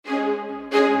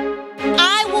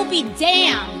be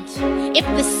damned if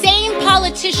the same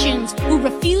politicians who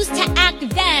refused to act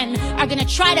then are going to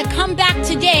try to come back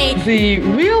today. The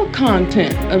real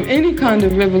content of any kind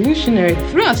of revolutionary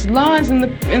thrust lies in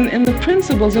the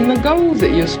principles and the goals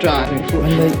that you're striving for.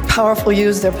 When the powerful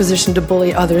use their position to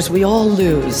bully others, we all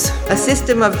lose. A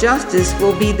system of justice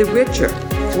will be the richer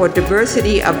for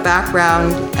diversity of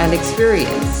background and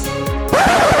experience.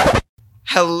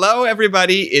 Hello,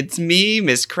 everybody. It's me,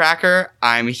 Miss Cracker.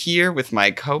 I'm here with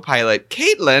my co-pilot,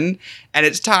 Caitlin, and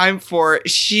it's time for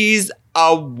She's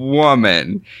a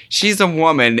Woman. She's a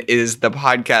Woman is the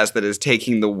podcast that is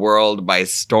taking the world by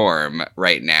storm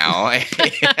right now.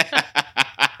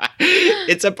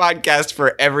 It's a podcast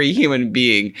for every human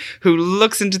being who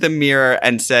looks into the mirror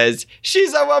and says,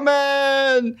 "She's a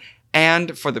woman!"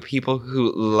 and for the people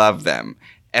who love them.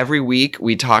 Every week,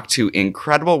 we talk to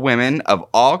incredible women of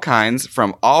all kinds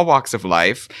from all walks of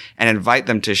life and invite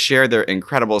them to share their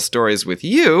incredible stories with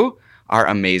you, our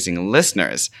amazing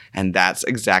listeners. And that's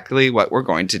exactly what we're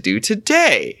going to do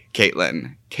today,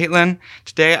 Caitlin. Caitlin,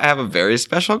 today I have a very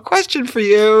special question for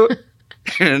you.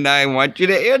 And I want you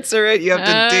to answer it. You have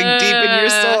to dig deep in your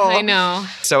soul. I know.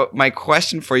 So my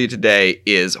question for you today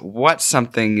is, what's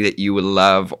something that you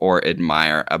love or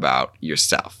admire about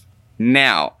yourself?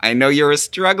 Now, I know you were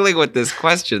struggling with this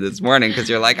question this morning because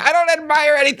you're like, I don't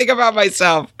admire anything about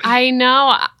myself. I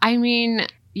know. I mean,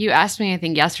 you asked me, I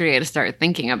think, yesterday to start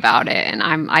thinking about it, and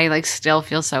I still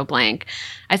feel so blank.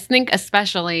 I think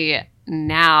especially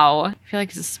now, I feel like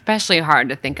it's especially hard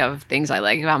to think of things I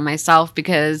like about myself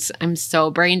because I'm so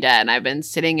brain dead. I've been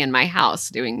sitting in my house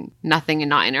doing nothing and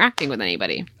not interacting with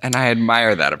anybody. And I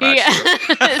admire that about you.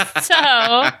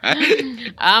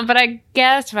 But I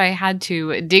guess if I had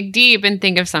to dig deep and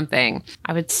think of something,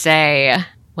 I would say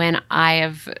when I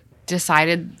have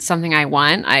decided something I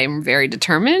want, I'm very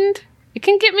determined. It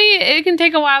can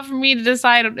take a while for me to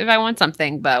decide if I want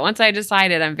something, but once I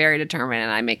decide it, I'm very determined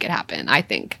and I make it happen, I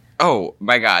think. Oh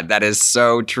my God, that is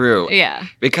so true. Yeah.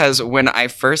 Because when I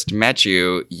first met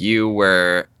you, you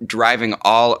were driving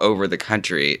all over the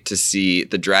country to see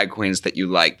the drag queens that you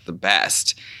liked the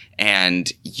best.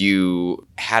 And you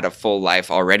had a full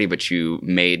life already, but you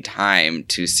made time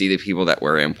to see the people that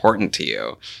were important to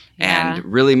you and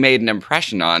really made an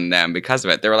impression on them because of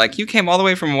it. They were like, you came all the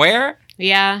way from where?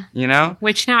 Yeah. You know?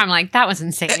 Which now I'm like, that was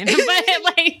insane. But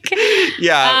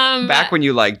yeah, back when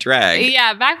you liked drag.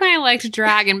 Yeah, back when I liked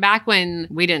drag and back when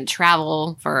we didn't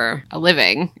travel for a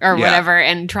living or whatever,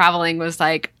 and traveling was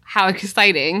like, how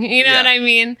exciting. You know what I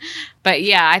mean? But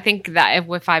yeah, I think that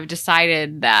if I've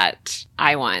decided that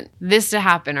I want this to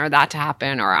happen or that to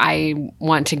happen, or I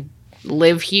want to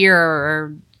live here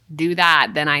or do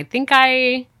that, then I think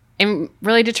I am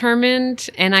really determined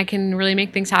and I can really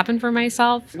make things happen for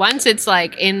myself. Once it's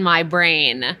like in my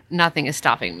brain, nothing is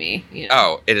stopping me. You know?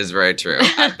 Oh, it is very true.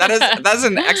 That's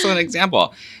an excellent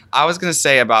example. I was going to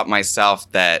say about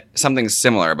myself that something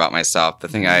similar about myself. The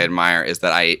thing I admire is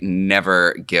that I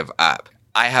never give up.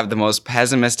 I have the most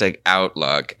pessimistic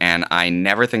outlook and I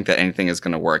never think that anything is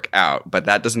going to work out, but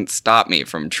that doesn't stop me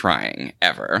from trying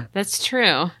ever. That's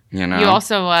true. You know? You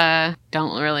also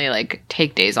don't really like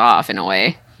take days off in a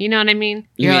way. You know what I mean?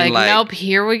 You're like, nope,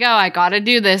 here we go. I got to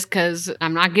do this because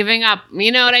I'm not giving up.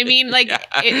 You know what I mean? Like,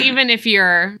 even if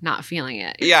you're not feeling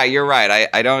it. Yeah, you're right.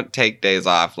 I don't take days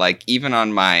off. Like, even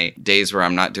on my days where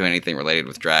I'm not doing anything related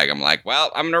with drag, I'm like,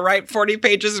 well, I'm going to write 40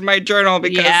 pages in my journal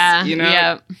because,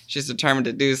 she's determined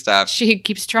to do stuff. She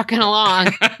keeps trucking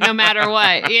along no matter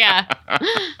what. Yeah.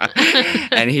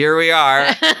 And here we are,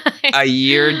 a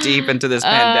year deep into this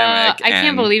pandemic. I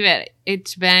can't believe it.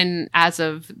 It's been, as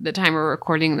of the time we're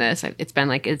recording this, it's been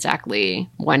like exactly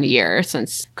 1 year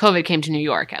since COVID came to New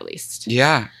York, at least.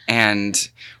 Yeah. And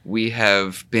we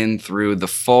have been through the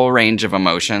full range of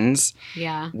emotions.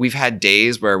 Yeah. We've had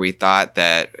days where we thought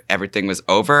that everything was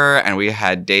over, and we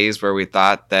had days where we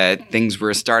thought that things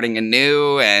were starting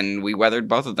anew, and we weathered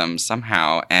both of them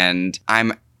somehow. And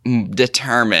I'm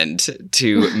determined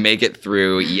to make it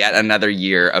through yet another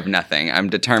year of nothing. I'm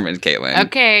determined, Caitlin.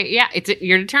 Okay, yeah,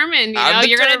 you're determined.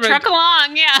 You're gonna truck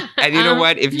along, yeah. And you know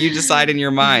what? If you decide in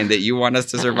your mind that you want us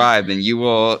to survive, then you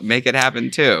will make it happen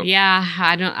too. Yeah,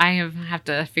 I have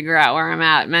to figure out where I'm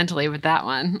at mentally with that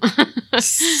one.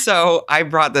 So I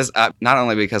brought this up not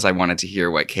only because I wanted to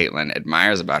hear what Caitlin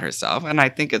admires about herself, and I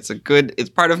think it's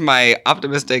part of my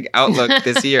optimistic outlook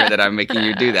this year that I'm making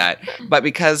you do that, but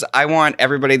because I want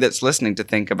everybody that's listening to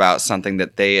think about something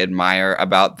that they admire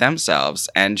about themselves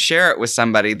and share it with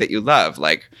somebody that you love.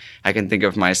 Like, I can think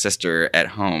of my sister at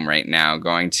home right now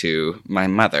going to my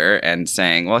mother and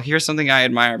saying, well, here's something I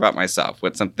admire about myself.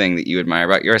 What's something that you admire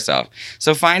about yourself?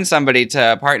 So find somebody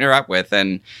to partner up with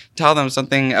and tell them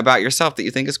something about yourself that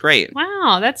you think is great.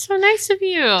 Wow, that's so nice of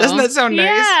you. Doesn't that sound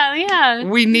nice? Yeah.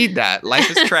 We need that.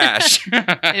 Life is trash.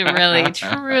 It really,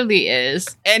 truly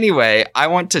is. Anyway, I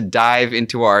want to dive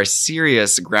into our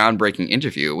serious, groundbreaking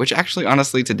interview, which actually,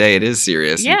 honestly, today it is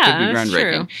serious. Yeah, it could be that's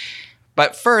groundbreaking. true.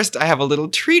 But first, I have a little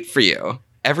treat for you.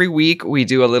 Every week, we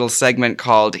do a little segment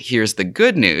called Here's the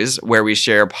Good News, where we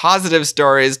share positive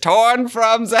stories torn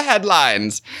from the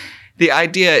headlines. The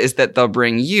idea is that they'll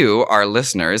bring you, our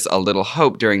listeners, a little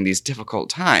hope during these difficult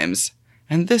times.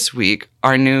 And this week,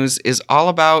 our news is all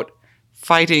about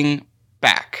fighting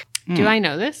back. Do I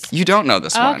know this? You don't know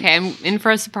this one. Okay, I'm in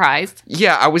for a surprise.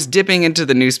 Yeah, I was dipping into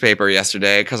the newspaper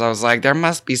yesterday because I was like, there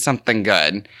must be something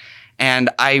good. And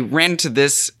I ran to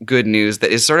this good news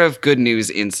that is sort of good news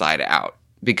inside out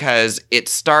because it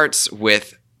starts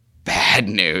with bad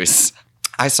news.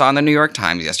 I saw in the New York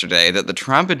Times yesterday that the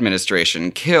Trump administration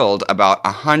killed about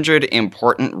 100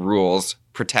 important rules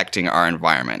protecting our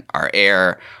environment, our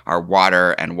air, our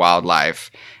water, and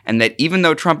wildlife, and that even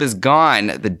though Trump is gone,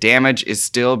 the damage is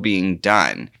still being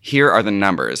done. Here are the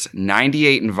numbers.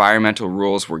 98 environmental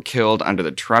rules were killed under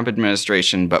the Trump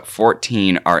administration, but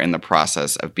 14 are in the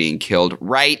process of being killed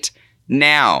right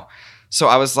now. So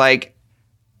I was like,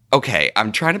 okay,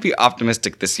 I'm trying to be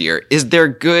optimistic this year. Is there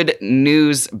good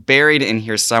news buried in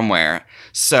here somewhere?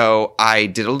 So I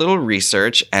did a little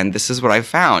research, and this is what I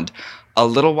found. A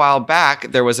little while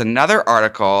back, there was another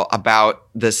article about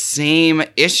the same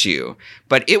issue,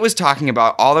 but it was talking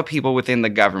about all the people within the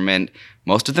government,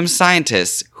 most of them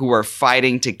scientists, who are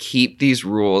fighting to keep these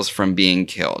rules from being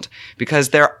killed. Because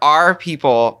there are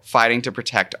people fighting to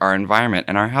protect our environment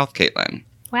and our health, Caitlin.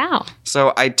 Wow.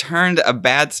 So I turned a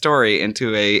bad story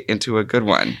into a good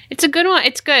one. It's a good one.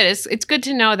 It's good. It's good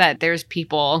to know that there's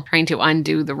people trying to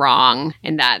undo the wrong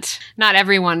and that not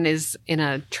everyone is in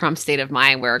a Trump state of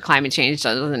mind where climate change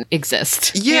doesn't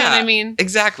exist. Yeah. You know what I mean?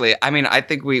 Exactly. I mean, I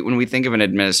think when we think of an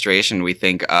administration, we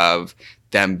think of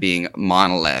them being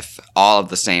monolith, all of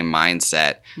the same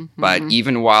mindset. Mm-hmm. But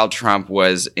even while Trump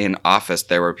was in office,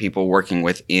 there were people working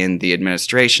within the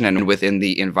administration and within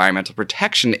the Environmental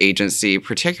Protection Agency,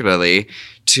 particularly,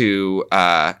 to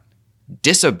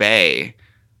disobey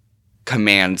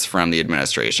commands from the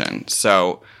administration.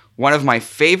 So one of my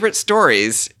favorite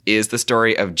stories is the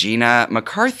story of Gina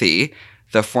McCarthy,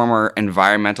 the former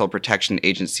Environmental Protection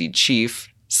Agency chief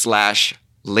 /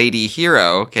 lady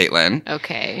hero, Caitlin.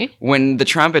 Okay. When the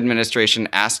Trump administration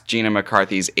asked Gina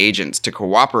McCarthy's agents to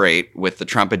cooperate with the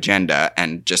Trump agenda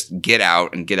and just get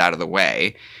out of the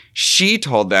way, she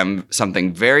told them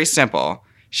something very simple.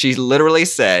 She literally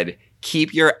said,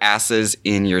 "Keep your asses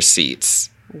in your seats."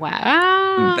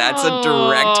 Wow. That's a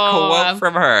direct quote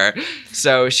from her.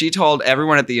 So she told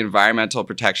everyone at the Environmental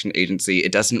Protection Agency,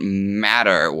 it doesn't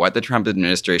matter what the Trump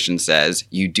administration says,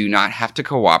 you do not have to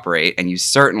cooperate, and you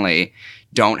certainly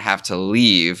don't have to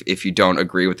leave if you don't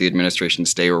agree with the administration.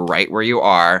 Stay right where you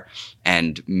are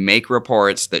and make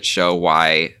reports that show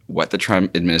why what the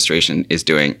Trump administration is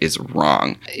doing is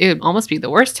wrong. It would almost be the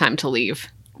worst time to leave.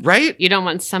 Right? You don't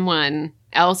want someone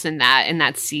else in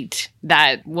that seat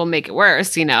that will make it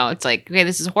worse. You know, it's like, okay,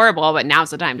 this is horrible, but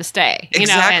now's the time to stay.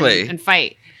 Exactly. You know, and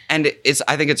fight. And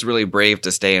I think it's really brave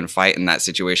to stay and fight in that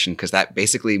situation because that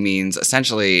basically means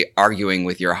essentially arguing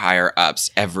with your higher ups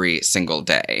every single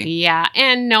day. Yeah.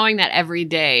 And knowing that every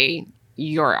day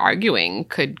you're arguing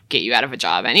could get you out of a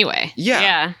job anyway.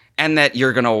 Yeah. And that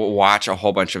you're going to watch a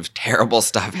whole bunch of terrible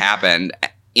stuff happen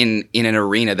in an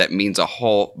arena that means a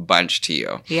whole bunch to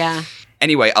you. Yeah.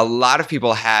 Anyway, a lot of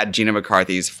people had Gina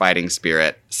McCarthy's fighting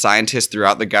spirit. Scientists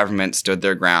throughout the government stood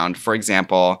their ground. For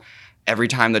example, every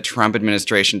time the Trump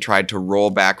administration tried to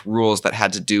roll back rules that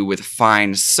had to do with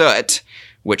fine soot,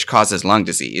 which causes lung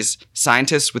disease,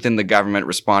 scientists within the government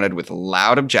responded with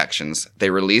loud objections. They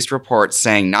released reports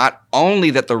saying not only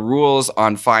that the rules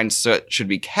on fine soot should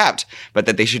be kept, but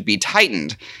that they should be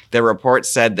tightened. Their report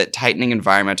said that tightening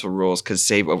environmental rules could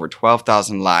save over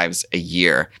 12,000 lives a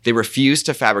year. They refused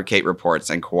to fabricate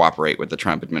reports and cooperate with the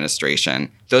Trump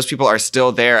administration. Those people are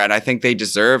still there, and I think they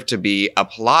deserve to be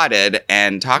applauded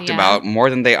and talked about more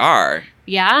than they are.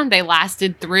 Yeah, they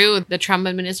lasted through the Trump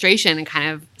administration and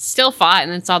kind of still fought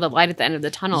and then saw the light at the end of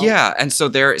the tunnel. Yeah, and so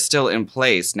they're still in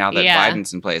place now that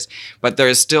Biden's in place. But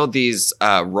there's still these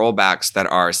rollbacks that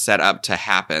are set up to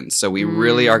happen. So we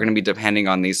really are going to be depending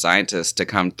on these scientists to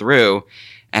come through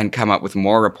and come up with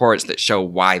more reports that show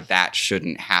why that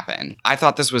shouldn't happen. I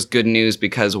thought this was good news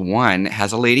because one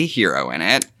has a lady hero in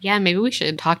it. Yeah, maybe we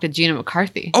should talk to Gina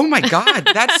McCarthy. Oh my God,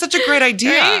 that's such a great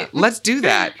idea. Right? Let's do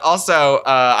that. Also,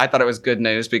 I thought it was good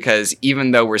news because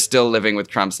even though we're still living with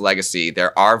Trump's legacy,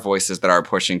 there are voices that are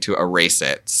pushing to erase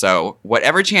it. So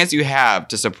whatever chance you have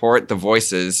to support the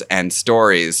voices and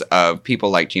stories of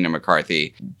people like Gina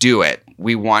McCarthy, do it.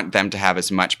 We want them to have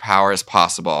as much power as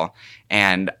possible.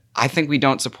 And I think we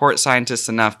don't support scientists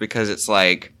enough because it's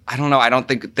like, I don't know, I don't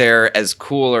think they're as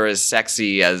cool or as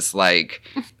sexy as like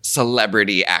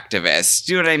celebrity activists.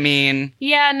 Do you know what I mean?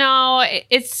 Yeah, no,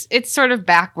 it's sort of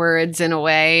backwards in a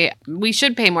way. We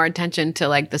should pay more attention to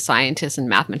like the scientists and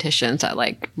mathematicians that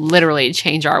like literally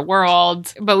change our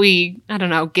world. But we, I don't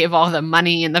know, give all the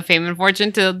money and the fame and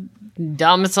fortune to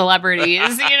dumb celebrities.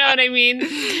 You know what I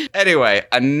mean? Anyway,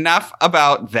 enough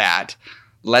about that.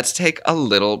 Let's take a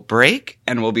little break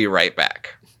and we'll be right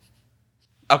back.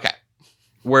 Okay,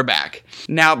 we're back.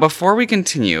 Now, before we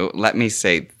continue, let me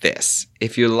say this.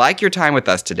 If you like your time with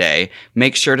us today,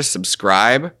 make sure to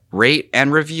subscribe, rate,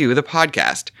 and review the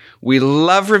podcast. We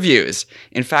love reviews.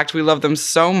 In fact, we love them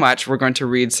so much, we're going to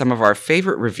read some of our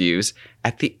favorite reviews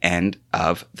at the end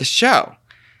of the show.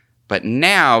 But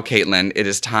now, Caitlin, it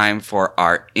is time for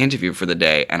our interview for the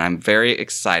day, and I'm very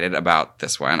excited about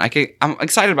this one. I'm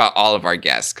excited about all of our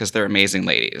guests because they're amazing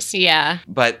ladies. Yeah.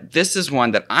 But this is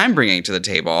one that I'm bringing to the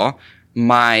table.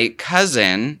 My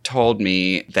cousin told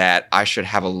me that I should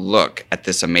have a look at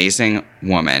this amazing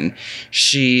woman.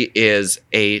 She is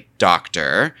a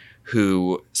doctor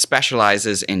who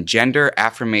specializes in gender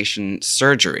affirmation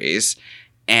surgeries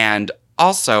and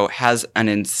also has an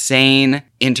insane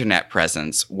internet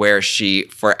presence where she,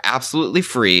 for absolutely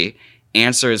free,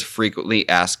 answers frequently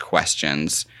asked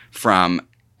questions from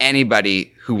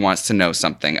anybody who wants to know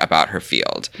something about her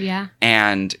field. Yeah.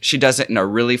 And she does it in a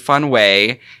really fun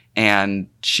way. And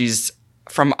she's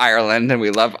from Ireland, and we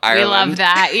love Ireland. We love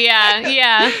that. Yeah,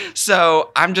 yeah.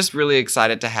 So I'm just really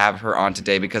excited to have her on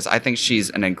today because I think she's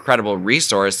an incredible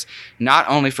resource, not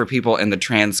only for people in the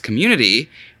trans community,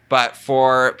 but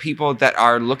for people that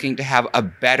are looking to have a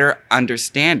better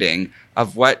understanding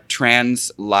of what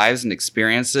trans lives and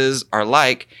experiences are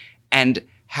like and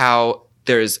how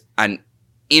there's an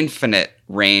infinite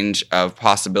range of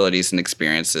possibilities and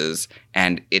experiences.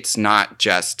 And it's not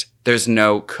just, there's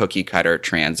no cookie cutter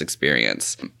trans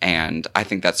experience. And I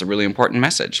think that's a really important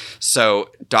message. So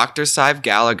Dr. Sive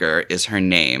Gallagher is her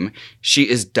name. She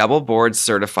is double board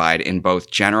certified in both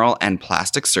general and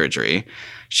plastic surgery.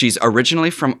 She's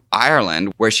originally from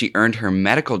Ireland, where she earned her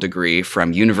medical degree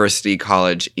from University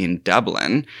College in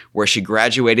Dublin, where she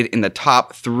graduated in the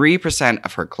top 3%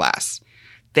 of her class.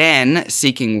 Then,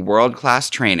 seeking world-class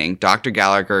training, Dr.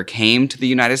 Gallagher came to the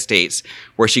United States,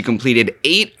 where she completed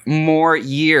 8 more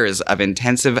years of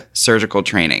intensive surgical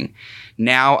training.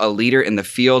 Now a leader in the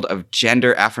field of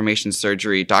gender affirmation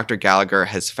surgery, Dr. Gallagher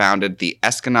has founded the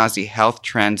Eskenazi Health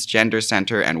Transgender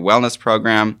Center and Wellness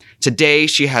Program. Today,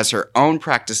 she has her own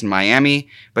practice in Miami,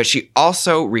 but she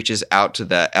also reaches out to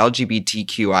the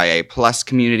LGBTQIA+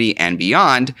 community and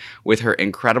beyond with her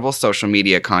incredible social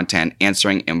media content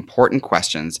answering important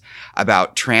questions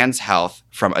about trans health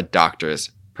from a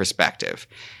doctor's perspective.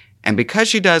 And because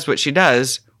she does what she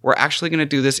does, we're actually going to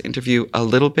do this interview a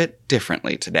little bit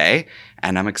differently today,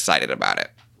 and I'm excited about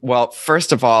it. Well,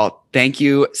 first of all, thank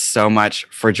you so much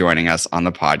for joining us on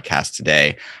the podcast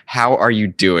today. How are you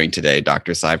doing today,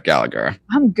 Dr. Sive Gallagher?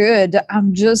 I'm good.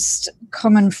 I'm just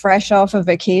coming fresh off a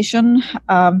vacation,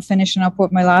 finishing up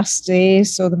with my last day.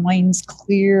 So the mind's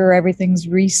clear, everything's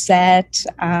reset,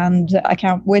 and I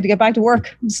can't wait to get back to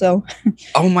work. So,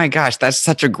 oh my gosh, that's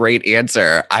such a great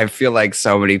answer. I feel like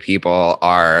so many people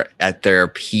are at their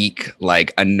peak,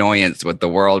 like, annoyance with the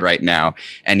world right now.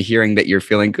 And hearing that you're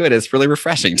feeling good is really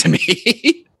refreshing to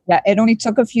me. Yeah, it only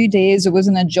took a few days. It was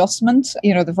an adjustment.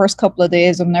 You know, the first couple of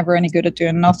days, I'm never any good at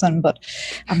doing nothing, but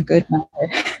I'm good now.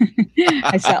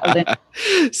 I settled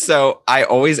in. So I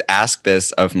always ask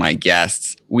this of my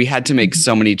guests. We had to make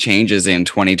so many changes in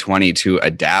 2020 to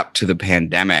adapt to the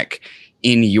pandemic.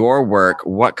 in your work,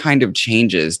 what kind of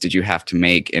changes did you have to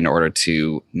make in order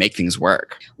to make things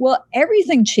work? Well,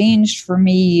 everything changed for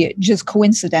me just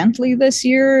coincidentally this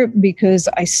year because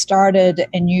I started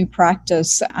a new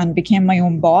practice and became my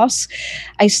own boss.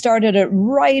 I started it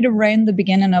right around the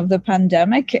beginning of the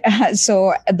pandemic.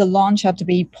 So the launch had to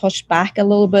be pushed back a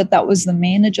little bit. That was the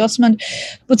main adjustment.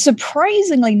 But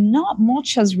surprisingly, not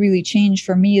much has really changed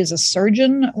for me as a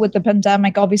surgeon with the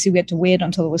pandemic. Obviously, we had to wait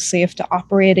until it was safe to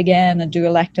operate again and do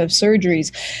elective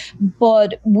surgeries.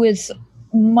 But with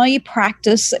my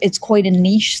practice, it's quite a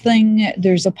niche thing.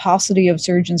 There's a paucity of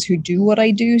surgeons who do what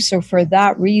I do. So for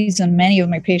that reason, many of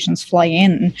my patients fly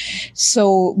in.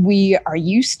 So we are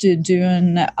used to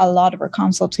doing a lot of our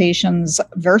consultations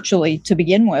virtually to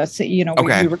begin with.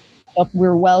 Okay.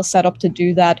 We're well set up to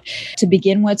do that to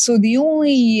begin with. So the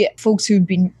only folks who've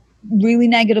been really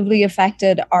negatively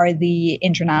affected are the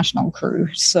international crew.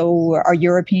 So our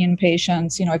European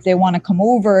patients, if they want to come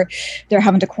over, they're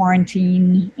having to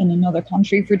quarantine in another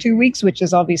country for 2 weeks, which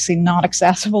is obviously not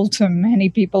accessible to many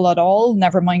people at all,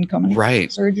 never mind coming for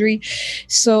surgery.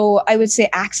 So I would say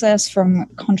access from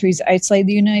countries outside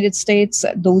the United States,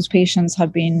 those patients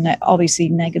have been obviously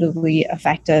negatively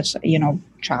affected,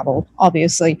 travel,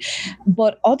 obviously.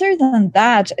 But other than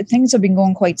that, things have been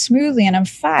going quite smoothly. And in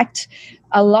fact,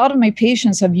 a lot of my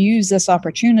patients have used this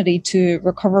opportunity to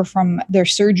recover from their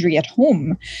surgery at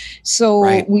home. So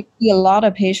we see a lot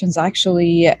of patients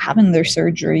actually having their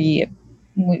surgery.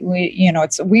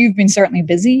 We've been certainly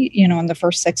busy, in the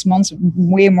first 6 months,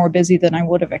 way more busy than I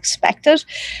would have expected.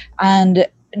 And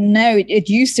now it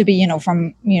used to be,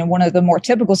 from, one of the more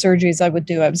typical surgeries I would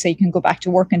do, I would say you can go back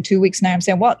to work in 2 weeks. Now I'm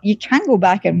saying, well, you can go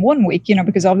back in 1 week,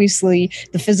 because obviously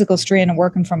the physical strain of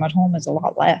working from at home is a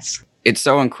lot less. It's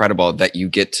so incredible that you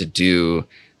get to do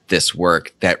this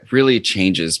work that really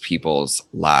changes people's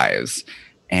lives.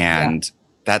 And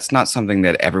that's not something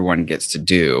that everyone gets to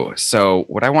do. So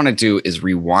what I want to do is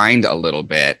rewind a little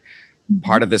bit.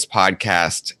 Part of this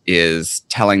podcast is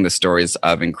telling the stories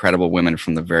of incredible women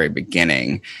from the very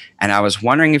beginning. And I was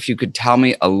wondering if you could tell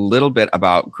me a little bit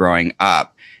about growing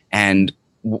up. And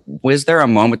was there a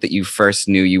moment that you first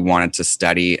knew you wanted to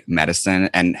study medicine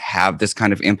and have this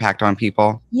kind of impact on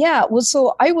people? Yeah, well,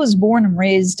 so I was born and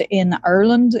raised in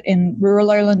Ireland, in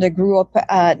rural Ireland. I grew up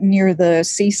near the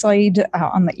seaside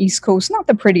on the East Coast. Not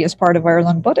the prettiest part of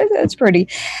Ireland, but it's pretty.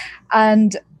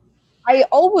 And I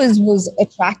always was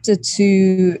attracted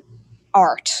to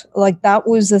art. Like that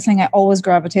was the thing I always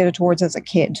gravitated towards as a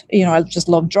kid. I just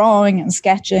loved drawing and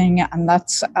sketching. And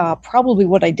that's probably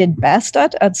what I did best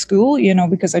at school,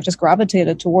 because I just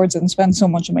gravitated towards it and spent so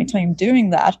much of my time doing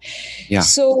that. Yeah.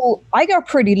 So I got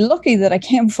pretty lucky that I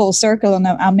came full circle and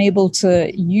I'm able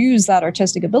to use that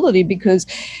artistic ability because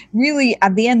really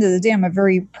at the end of the day, I'm a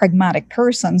very pragmatic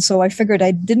person. So I figured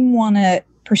I didn't want to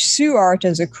pursue art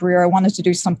as a career. I wanted to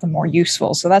do something more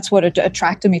useful. So that's what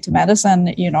attracted me to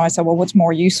medicine. I said, well, what's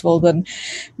more useful than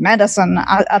medicine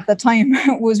at the time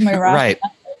was my rationale. Right.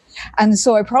 And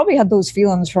so I probably had those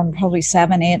feelings from probably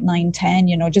 7, 8, 9,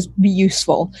 10, just be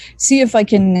useful. See if I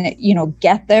can,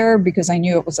 get there because I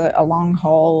knew it was a long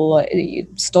haul,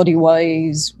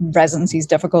 study-wise, residency is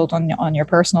difficult on your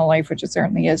personal life, which it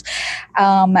certainly is.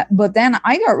 But then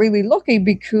I got really lucky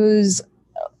because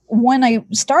when I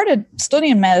started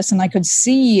studying medicine, I could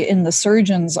see in the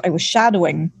surgeons I was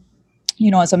shadowing,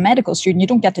 as a medical student, you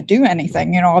don't get to do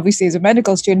anything, obviously as a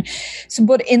medical student. So,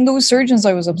 but in those surgeons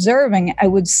I was observing, I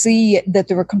would see that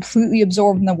they were completely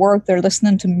absorbed in the work. They're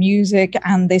listening to music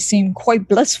and they seemed quite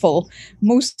blissful,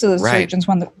 most of the surgeons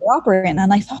when they were operating.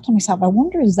 And I thought to myself, I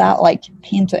wonder, is that like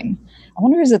painting? I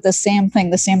wonder, is it the same thing,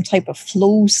 the same type of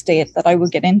flow state that I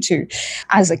would get into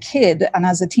as a kid and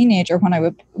as a teenager when I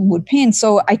would paint?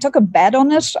 So I took a bet on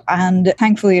it, and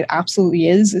thankfully it absolutely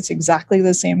is. It's exactly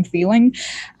the same feeling,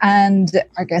 and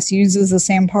I guess uses the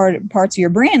same parts of your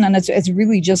brain, and it's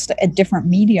really just a different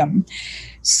medium.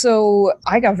 So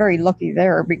I got very lucky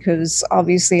there because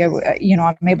obviously,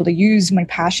 I'm able to use my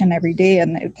passion every day,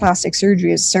 and plastic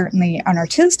surgery is certainly an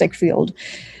artistic field.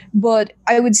 But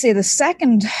I would say the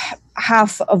second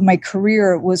half of my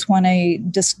career was when I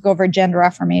discovered gender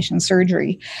affirmation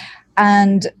surgery.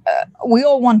 And we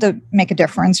all want to make a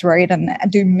difference, right? And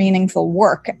do meaningful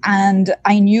work. And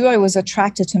I knew I was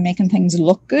attracted to making things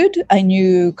look good. I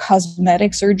knew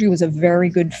cosmetic surgery was a very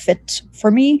good fit for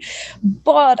me.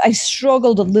 But I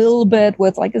struggled a little bit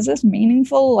with, is this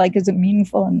meaningful? Is it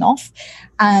meaningful enough?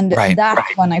 And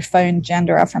that's when I found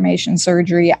gender affirmation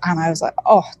surgery. And I was like,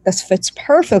 oh, this fits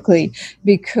perfectly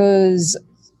because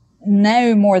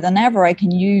now more than ever, I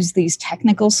can use these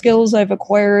technical skills I've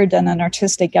acquired and an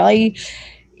artistic eye,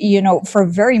 for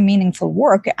very meaningful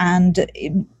work. And,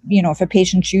 if a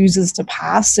patient chooses to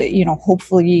pass,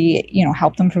 hopefully,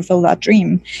 help them fulfill that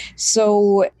dream.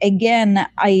 So again,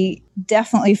 I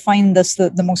definitely find this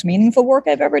the most meaningful work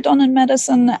I've ever done in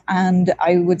medicine. And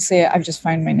I would say I've just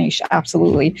found my niche.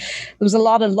 Absolutely. There was a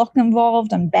lot of luck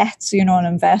involved and bets, and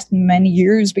invest many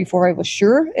years before I was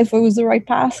sure if it was the right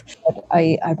path. But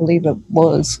I believe it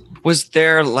was. Was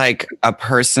there like a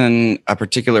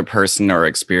particular person or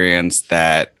experience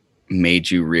that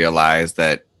made you realize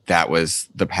that was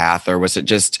the path, or was it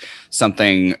just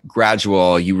something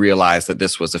gradual? You realized that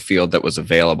this was a field that was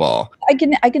available?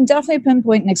 I can definitely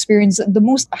pinpoint an experience. The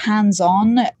most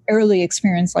hands-on early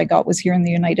experience I got was here in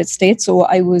the United States. So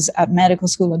I was at medical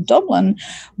school in Dublin,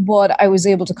 but I was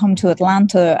able to come to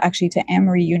Atlanta, actually to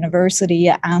Emory University,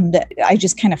 and I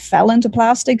just kind of fell into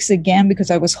plastics again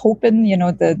because I was hoping,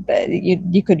 that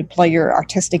you could apply your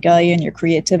artistic eye and your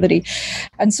creativity.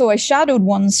 And so I shadowed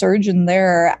one surgeon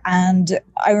there, and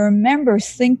I remember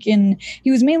thinking he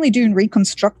was mainly doing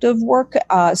reconstructive work.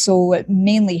 So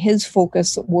mainly his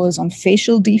focus was on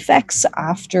facial defects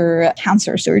after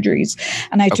cancer surgeries.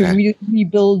 And I had to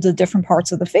rebuild the different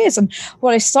parts of the face. And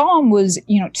what I saw him was,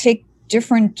 take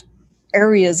different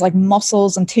areas like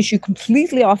muscles and tissue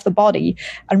completely off the body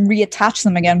and reattach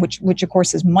them again, which of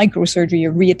course is microsurgery.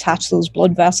 You reattach those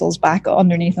blood vessels back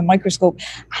underneath a microscope.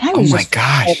 And I was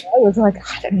I was like,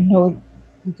 I didn't know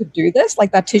you could do this.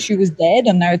 Like, that tissue was dead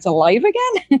and now it's alive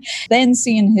again. Then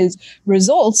seeing his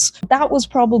results, that was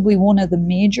probably one of the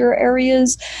major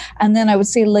areas. And then I would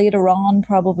say later on,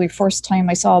 probably first time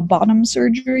I saw a bottom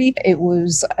surgery, it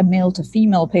was a male to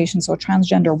female patient, so a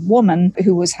transgender woman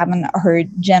who was having her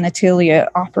genitalia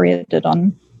operated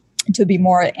on to be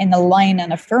more in a line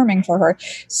and affirming for her.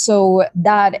 So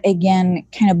that again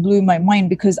kind of blew my mind,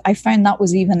 because I found that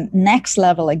was even next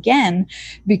level again,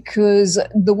 because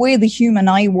the way the human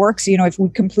eye works, if we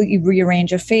completely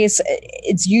rearrange a face,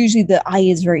 it's usually the eye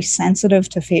is very sensitive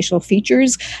to facial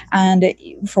features. And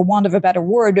for want of a better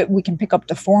word, we can pick up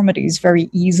deformities very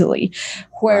easily.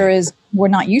 Whereas we're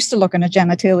not used to looking at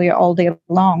genitalia all day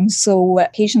long. So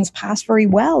patients pass very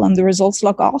well and the results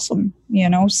look awesome,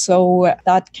 so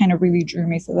that kind of really drew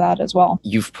me to that as well.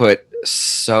 You've put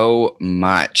so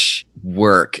much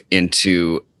work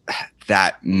into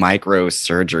that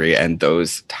microsurgery and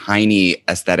those tiny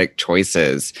aesthetic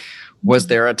choices. Was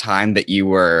there a time that you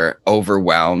were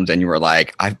overwhelmed and you were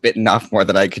like, I've bitten off more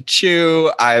than I could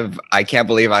chew. I can't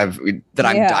believe I'm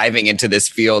diving into this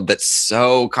field that's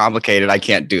so complicated. I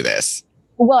can't do this.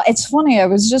 Well, it's funny. I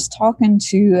was just talking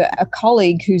to a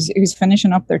colleague who's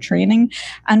finishing up their training.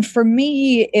 And for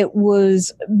me, it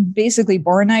was basically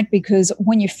burnout, because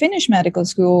when you finish medical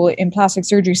school in plastic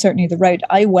surgery, certainly the route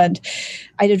I went,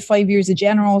 I did 5 years of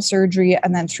general surgery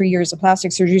and then 3 years of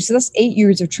plastic surgery. So that's 8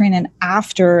 years of training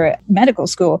after medical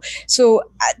school. So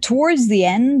towards the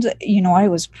end, I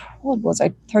was,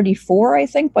 34, I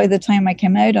think, by the time I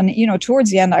came out. And,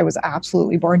 towards the end, I was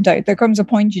absolutely burnt out. There comes a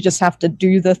point you just have to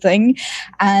do the thing.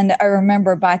 And I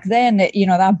remember back then, that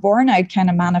burnout kind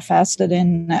of manifested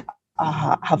in,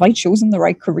 have I chosen the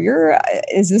right career?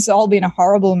 Is this all been a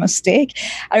horrible mistake?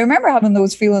 I remember having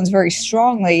those feelings very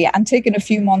strongly and taking a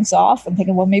few months off and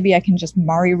thinking, well, maybe I can just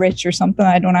marry rich or something.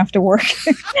 I don't have to work.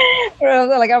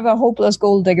 Like, I'm a hopeless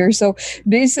gold digger. So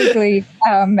basically,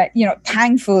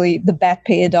 thankfully the bet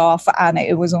paid off and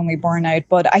it was only burnout.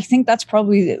 But I think that's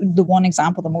probably the one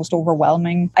example, the most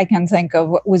overwhelming I can think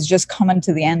of, was just coming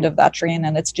to the end of that training.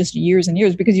 And it's just years and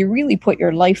years, because you really put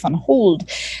your life on hold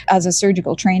as a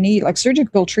surgical trainee. Like,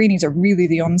 surgical trainees are really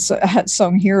the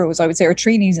unsung heroes, I would say, or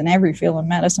trainees in every field of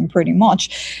medicine pretty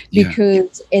much,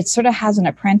 because it sort of has an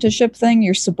apprenticeship thing.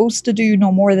 You're supposed to do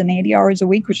no more than 80 hours a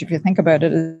week, which, if you think about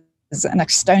it, is an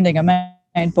astounding amount.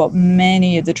 But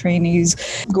many of the trainees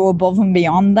go above and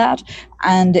beyond that.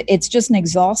 And it's just an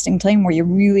exhausting time where you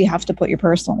really have to put your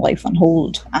personal life on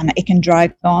hold. And it can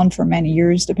drag on for many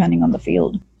years, depending on the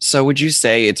field. So would you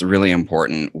say it's really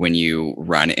important when you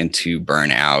run into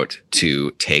burnout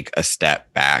to take a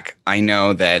step back? I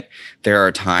know that there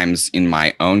are times in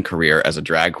my own career as a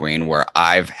drag queen where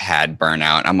I've had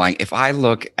burnout. I'm like, if I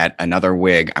look at another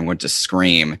wig, I'm going to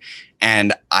scream.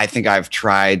 And I think I've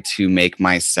tried to make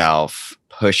myself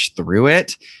push through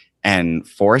it and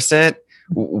force it.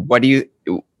 What do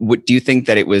you think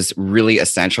that it was really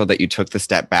essential that you took the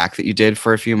step back that you did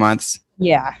for a few months?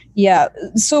 Yeah.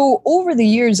 So over the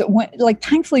years,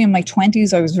 thankfully in my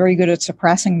 20s, I was very good at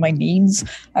suppressing my needs.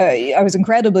 I was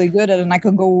incredibly good at it, and I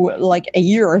could go like a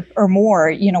year or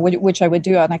more, which I would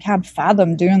do. And I can't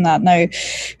fathom doing that now,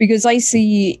 because I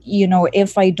see,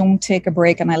 if I don't take a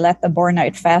break and I let the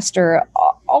burnout fester,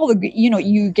 all the,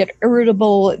 you get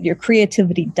irritable, your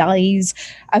creativity dies.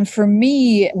 And for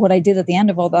me, what I did at the end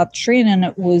of all that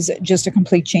training was just a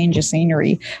complete change of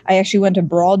scenery. I actually went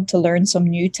abroad to learn some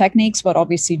new techniques, but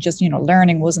obviously just,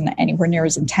 learning wasn't anywhere near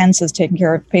as intense as taking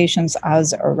care of patients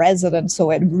as a resident.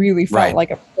 So it really felt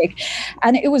like a break.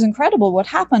 And it was incredible what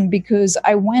happened, because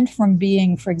I went from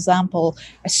being, for example,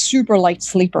 a super light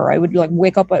sleeper. I would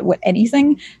wake up with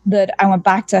anything, that I went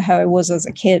back to how I was as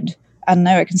a kid. And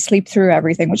now I can sleep through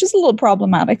everything, which is a little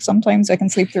problematic. Sometimes I can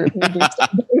sleep through pager.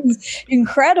 It was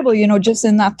incredible, just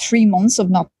in that 3 months of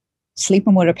not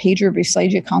sleeping with a pager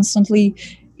beside you constantly.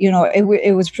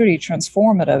 It was pretty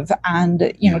transformative. And,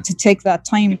 to take that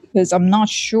time, because I'm not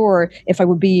sure if I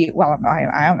would be,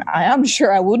 I am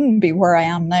sure I wouldn't be where I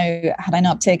am now had I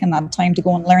not taken that time to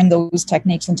go and learn those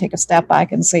techniques and take a step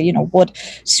back and say, what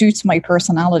suits my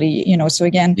personality, So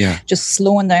again, just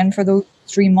slowing down for those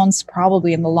 3 months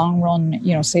probably in the long run,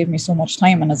 saved me so much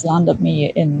time and has landed me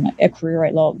in a career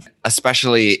I love.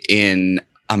 Especially in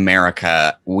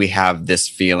America, we have this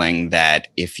feeling that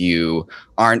if you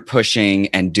aren't pushing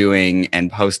and doing and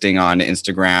posting on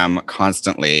Instagram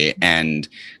constantly and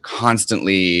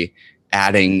constantly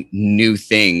adding new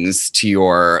things to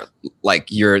your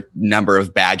number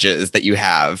of badges that you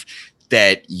have,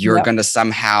 that you're going to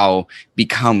somehow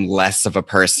become less of a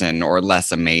person or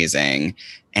less amazing.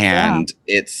 And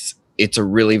it's a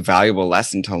really valuable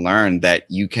lesson to learn that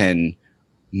you can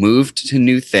move to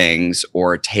new things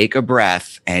or take a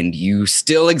breath and you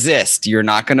still exist. You're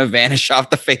not going to vanish off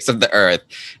the face of the earth.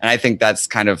 And I think that's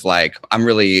kind of I'm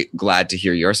really glad to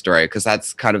hear your story, because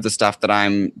that's kind of the stuff that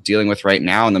I'm dealing with right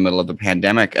now in the middle of the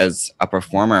pandemic as a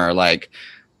performer.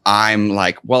 I'm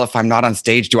well, if I'm not on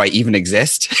stage, do I even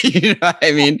exist? You know what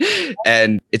I mean?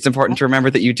 And it's important to remember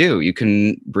that you do. You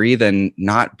can breathe and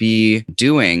not be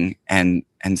doing and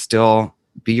still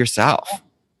be yourself.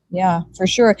 Yeah, for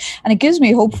sure. And it gives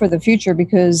me hope for the future,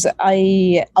 because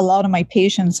a lot of my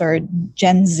patients are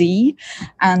Gen Z.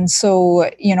 And so,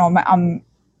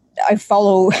 I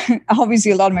follow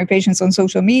obviously a lot of my patients on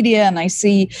social media, and I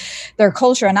see their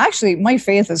culture. And actually, my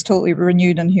faith is totally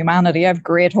renewed in humanity. I have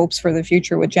great hopes for the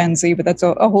future with Gen Z, but that's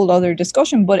a whole other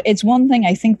discussion. But it's one thing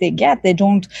I think they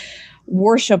don't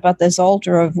worship at this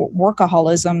altar of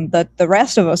workaholism that the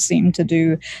rest of us seem to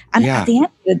do. And at the end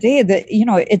of the day,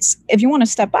 it's, if you want to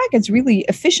step back, it's really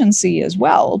efficiency as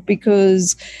well,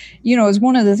 because, it's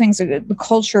one of the things that the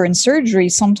culture in surgery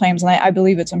sometimes, and I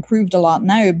believe it's improved a lot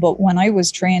now, but when I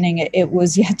was training, it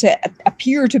was you had to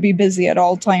appear to be busy at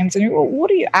all times. And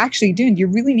what are you actually doing? Do you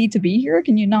really need to be here?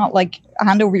 Can you not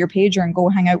hand over your pager and go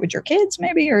hang out with your kids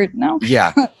maybe, or no?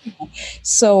 Yeah.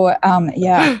 So,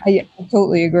 I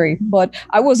totally agree. But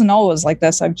I wasn't always like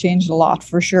this. I've changed a lot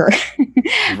for sure.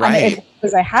 Right.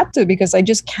 Because I had to, because I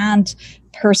just can't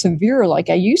persevere like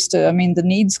I used to. I mean, the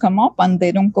needs come up and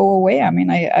they don't go away. I mean,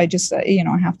 I just, I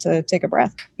have to take a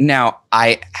breath. Now,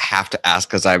 I have to ask,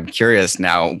 because I'm curious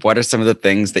now, what are some of the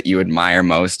things that you admire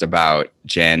most about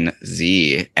Gen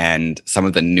Z and some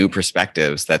of the new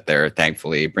perspectives that they're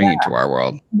thankfully bringing to our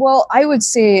world? Well, I would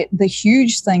say the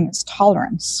huge thing is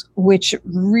tolerance, which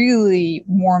really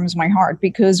warms my heart,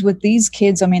 because with these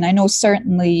kids, I mean, I know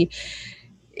certainly,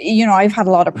 I've had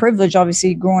a lot of privilege,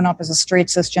 obviously, growing up as a straight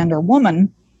cisgender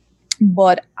woman,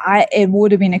 but it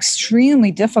would have been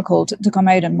extremely difficult to come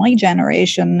out in my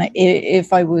generation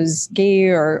if I was gay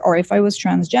or if I was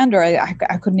transgender.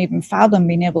 I couldn't even fathom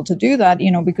being able to do that,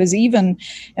 because even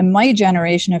in my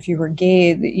generation, if you were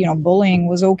gay, bullying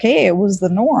was okay. It was the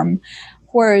norm.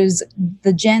 Whereas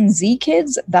the Gen Z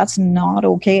kids, that's not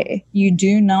okay. You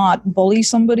do not bully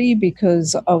somebody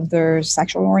because of their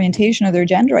sexual orientation or their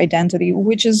gender identity,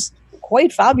 which is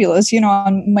quite fabulous.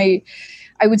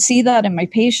 I would see that in my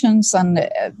patients, and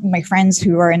my friends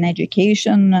who are in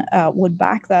education would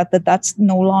back that's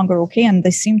no longer okay. And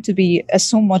they seem to be a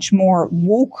so much more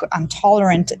woke and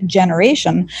tolerant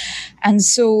generation. And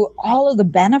so all of the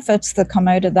benefits that come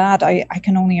out of that, I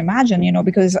can only imagine,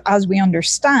 because as we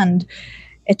understand,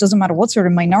 it doesn't matter what sort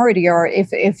of minority you are,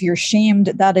 if you're shamed,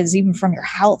 that is even from your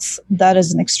health, that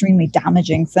is an extremely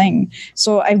damaging thing.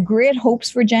 So I have great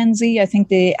hopes for Gen Z. I think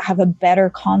they have a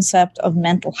better concept of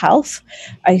mental health.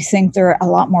 I think they're a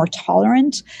lot more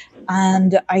tolerant.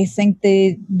 And I think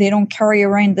they don't carry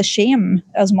around the shame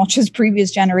as much as previous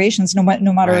generations, no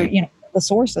matter right. The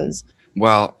sources.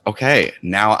 Well, okay.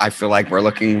 Now I feel like we're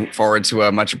looking forward to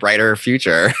a much brighter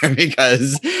future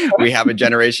because we have a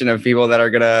generation of people that are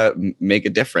going to make a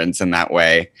difference in that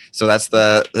way. So that's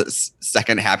the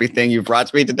second happy thing you brought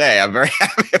to me today. I'm very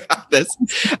happy about this.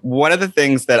 One of the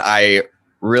things that I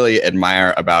really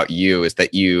admire about you is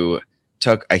that you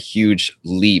took a huge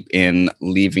leap in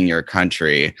leaving your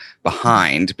country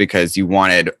behind because you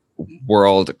wanted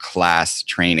world-class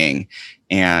training.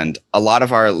 And a lot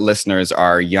of our listeners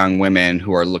are young women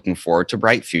who are looking forward to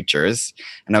bright futures.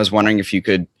 And I was wondering if you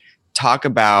could talk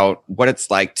about what it's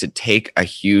like to take a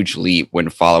huge leap when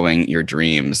following your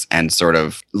dreams and sort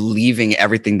of leaving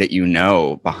everything that you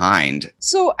know behind.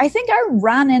 So I think I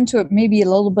ran into it maybe a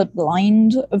little bit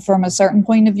blind from a certain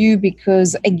point of view,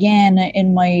 because again,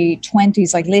 in my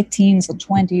 20s, like late teens and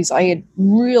 20s, I had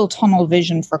real tunnel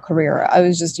vision for career. I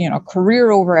was just,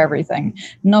 career over everything.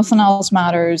 Nothing else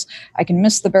matters. I can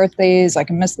miss the birthdays. I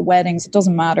can miss the weddings. It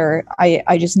doesn't matter.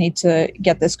 I just need to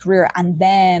get this career and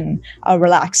then I'll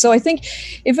relax. So I think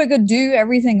if I could do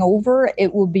everything over,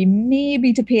 it would be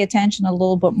maybe to pay attention a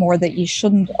little bit more that you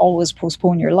shouldn't always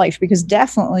postpone your life, because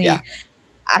definitely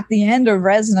at the end of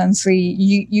residency,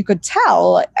 you could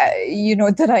tell,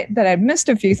 that I missed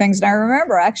a few things. And I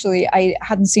remember actually I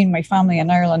hadn't seen my family in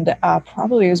Ireland.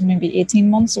 Probably it was maybe 18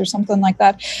 months or something like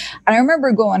that. And I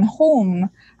remember going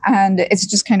home. And it's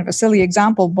just kind of a silly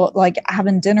example, but like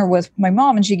having dinner with my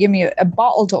mom, and she gave me a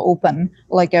bottle to open,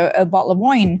 like a bottle of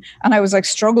wine. And I was like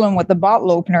struggling with the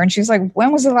bottle opener. And she's like,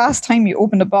 when was the last time you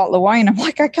opened a bottle of wine? I'm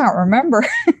like, I can't remember.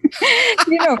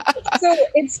 So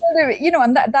it's sort of,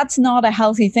 and that's not a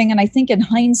healthy thing. And I think in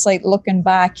hindsight, looking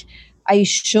back, I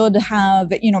should have,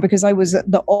 because I was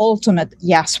the ultimate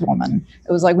yes woman.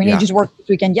 It was like, we need you to work this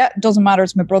weekend. Yeah, doesn't matter.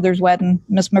 It's my brother's wedding.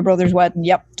 Miss my brother's wedding.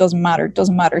 Yep, doesn't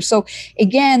matter. So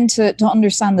again, to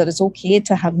understand that it's okay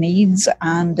to have needs,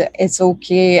 and it's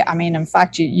okay. I mean, in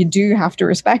fact, you do have to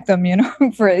respect them,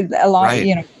 for a lot,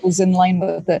 it was in line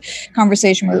with the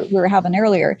conversation we were having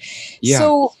earlier. Yeah.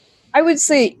 So I would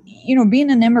say,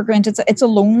 being an immigrant, it's a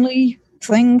lonely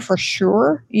thing for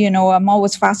sure. I'm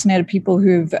always fascinated people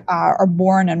who are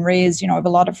born and raised. I have a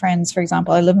lot of friends, for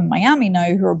example, I live in Miami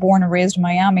now, who are born and raised in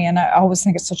Miami, and I always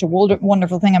think it's such a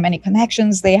wonderful thing how many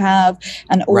connections they have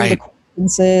and old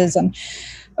acquaintances. And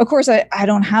of course, I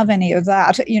don't have any of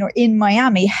that, in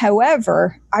Miami.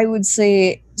 However, I would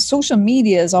say social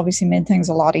media has obviously made things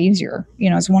a lot easier.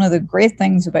 It's one of the great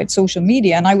things about social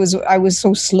media. And I was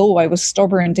so slow. I was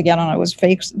stubborn to get on. I was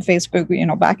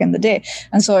Facebook, back in the day.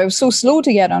 And so I was so slow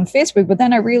to get on Facebook. But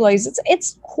then I realized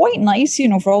it's quite nice,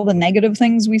 for all the negative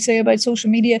things we say about social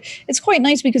media. It's quite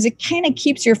nice because it kind of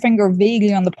keeps your finger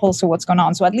vaguely on the pulse of what's going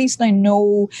on. So at least I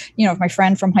know, if my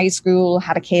friend from high school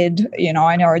had a kid,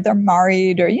 I know, or they're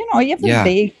married, or, you have a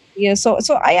vague. Yeah, so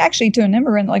I actually, to an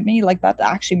immigrant like me, like that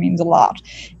actually means a lot,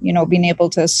 being able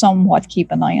to somewhat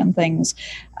keep an eye on things.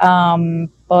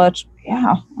 But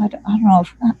yeah, I don't know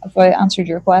if I answered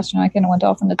your question. I kind of went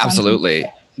off on the tangent.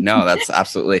 Absolutely. No, that's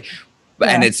absolutely.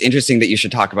 And it's interesting that you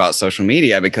should talk about social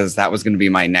media, because that was going to be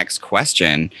my next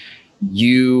question.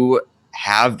 You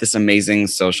have this amazing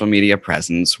social media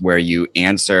presence where you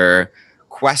answer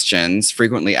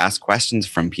frequently asked questions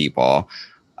from people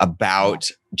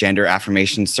about gender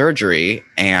affirmation surgery.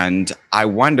 And I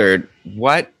wondered,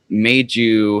 what made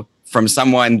you, from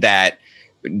someone that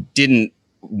didn't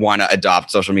want to adopt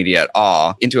social media at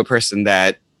all, into a person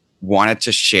that wanted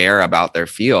to share about their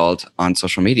field on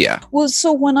social media? Well,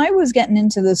 so when I was getting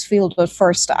into this field at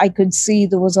first, I could see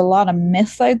there was a lot of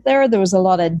myth out there. There was a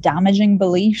lot of damaging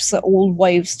beliefs, old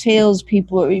wives' tales.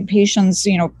 Patients,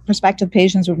 prospective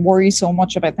patients would worry so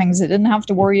much about things they didn't have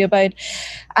to worry about.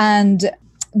 And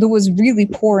there was really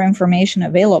poor information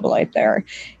available out there.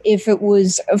 If it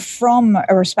was from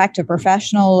a respected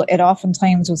professional, it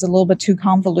oftentimes was a little bit too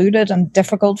convoluted and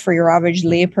difficult for your average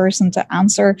layperson to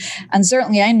answer. And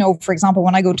certainly I know, for example,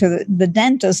 when I go to the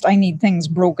dentist, I need things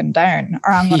broken down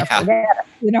or I'm going to forget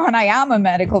it, and I am a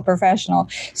medical professional.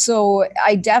 So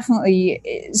I definitely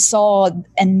saw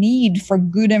a need for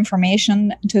good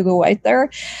information to go out there.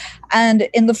 And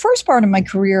in the first part of my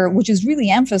career, which is really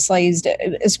emphasized,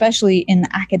 especially in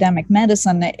academic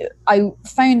medicine, I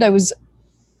found I was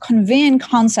conveying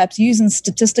concepts using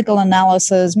statistical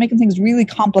analysis, making things really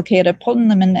complicated, putting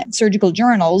them in surgical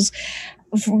journals.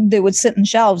 They would sit in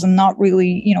shelves and not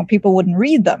really, people wouldn't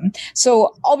read them.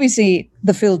 So obviously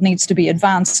the field needs to be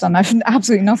advanced, and I've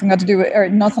absolutely nothing got to do with, or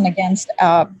nothing against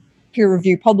peer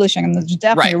review publishing, and there's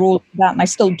definitely a role for that, and I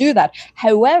still do that.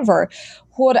 However,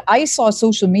 what I saw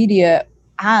social media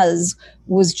as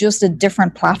was just a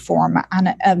different platform,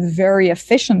 and a very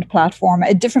efficient platform,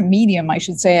 a different medium, I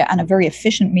should say, and a very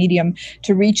efficient medium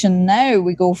to reach. And now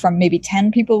we go from maybe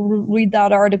 10 people read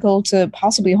that article to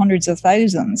possibly hundreds of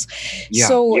thousands.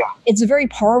 So it's a very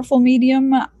powerful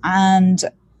medium, and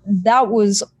that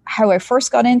was how I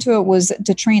first got into it, was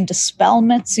to try and dispel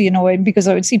myths, because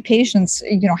I would see patients,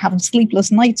 having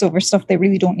sleepless nights over stuff they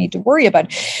really don't need to worry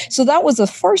about. So that was the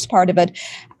first part of it.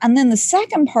 And then the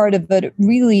second part of it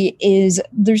really is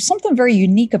there's something very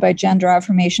unique about gender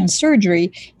affirmation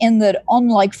surgery in that,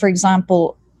 unlike, for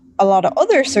example, a lot of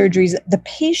other surgeries, the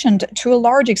patient to a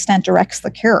large extent directs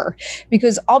the care,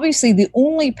 because obviously the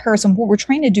only person, what we're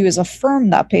trying to do is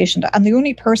affirm that patient, and the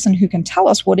only person who can tell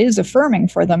us what is affirming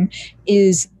for them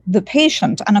is the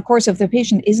patient. And of course, if the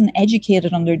patient isn't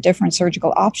educated on their different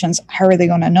surgical options, how are they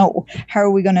going to know? How are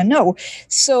we going to know?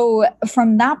 So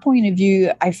from that point of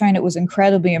view, I found it was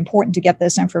incredibly important to get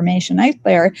this information out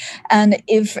there. And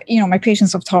if, my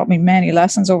patients have taught me many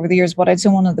lessons over the years, but I'd say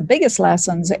one of the biggest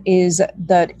lessons is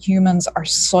that humans are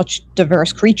such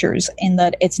diverse creatures, in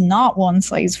that it's not one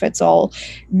size fits all.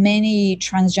 Many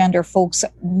transgender folks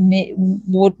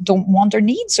don't want or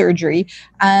need surgery,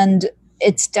 and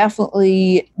it's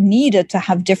definitely needed to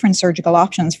have different surgical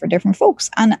options for different folks.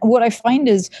 And what I find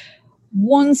is,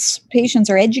 once patients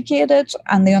are educated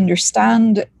and they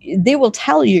understand, they will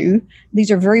tell you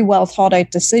these are very well thought out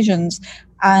decisions.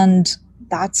 And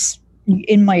that's,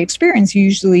 in my experience,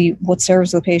 usually what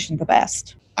serves the patient the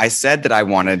best. I said that I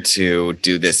wanted to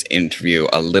do this interview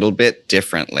a little bit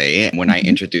differently when I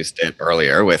introduced it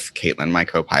earlier with Caitlin, my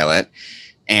co-pilot.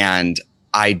 And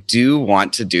I do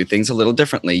want to do things a little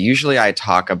differently. Usually I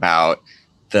talk about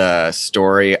the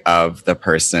story of the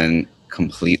person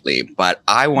completely, but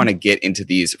I want to get into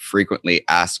these frequently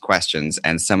asked questions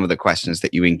and some of the questions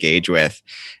that you engage with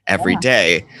every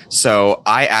day. So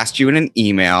I asked you in an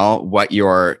email what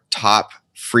your top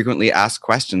frequently asked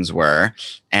questions were,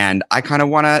 and I kind of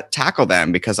want to tackle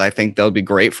them because I think they'll be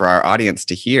great for our audience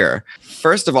to hear.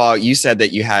 First of all, you said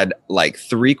that you had like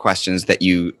 3 questions that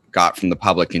you got from the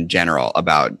public in general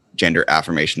about gender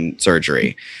affirmation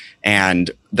surgery. And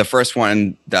the first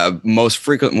one, the most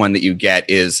frequent one that you get,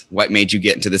 is what made you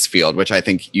get into this field, which I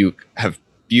think you have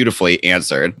beautifully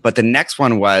answered. But the next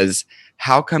one was,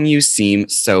 how come you seem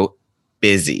so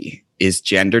busy? Is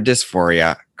gender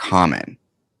dysphoria common?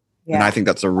 Yeah. And I think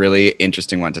that's a really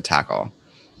interesting one to tackle.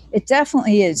 It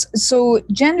definitely is. So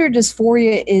gender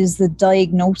dysphoria is the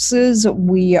diagnosis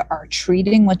we are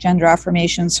treating with gender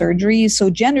affirmation surgery. So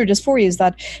gender dysphoria is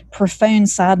that profound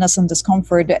sadness and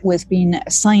discomfort with being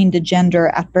assigned a gender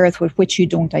at birth with which you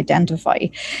don't identify.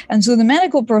 And so the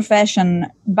medical profession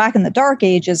back in the dark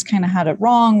ages kind of had it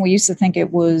wrong. We used to think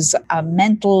it was a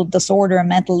mental disorder, a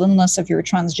mental illness if you were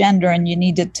transgender and you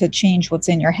needed to change what's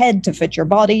in your head to fit your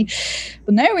body.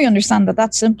 But now we understand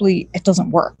that simply, it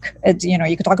doesn't work. It's, you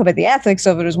could talk about the ethics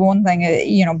of it is one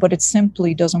thing, but it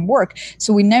simply doesn't work.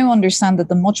 So we now understand that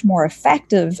the much more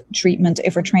effective treatment,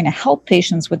 if we're trying to help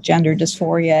patients with gender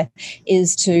dysphoria,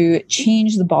 is to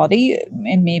change the body.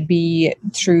 It may be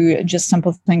through just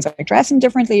simple things like dressing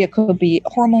differently. It could be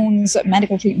hormones,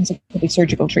 medical treatments, it could be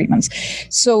surgical treatments.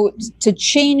 So to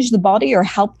change the body or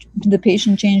help the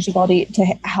patient change the body to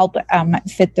help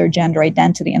fit their gender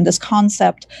identity. And this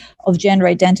concept of gender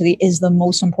identity is the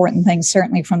most important thing,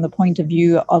 certainly from the point of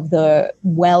view of the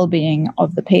well-being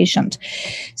of the patient.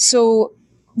 So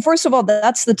first of all,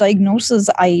 that's the diagnosis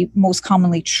I most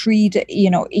commonly treat.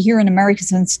 Here in America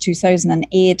since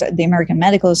 2008, the American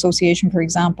Medical Association, for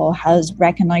example, has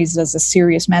recognized it as a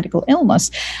serious medical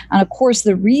illness. And of course,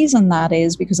 the reason that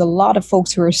is because a lot of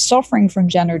folks who are suffering from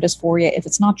gender dysphoria, if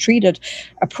it's not treated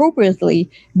appropriately,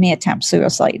 may attempt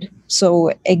suicide.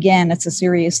 So again, it's a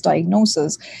serious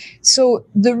diagnosis. So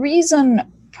the reason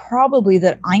probably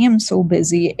that I am so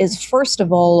busy is, first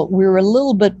of all, we're a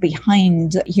little bit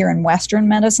behind here in Western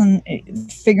medicine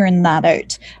figuring that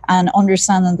out and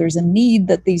understanding there's a need,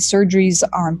 that these surgeries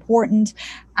are important,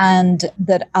 and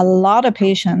that a lot of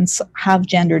patients have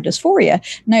gender dysphoria.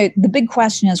 Now, the big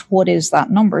question is, what is that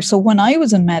number? So when I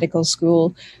was in medical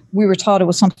school, we were taught it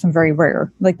was something very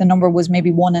rare. Like the number was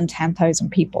maybe 1 in 10,000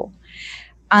 people.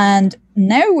 And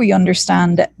now we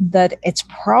understand that it's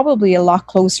probably a lot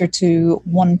closer to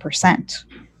 1%.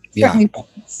 Certainly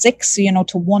 0.6,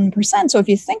 to 1%. So if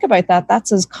you think about that,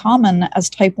 that's as common as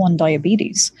type 1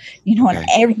 diabetes. And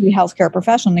every healthcare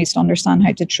professional needs to understand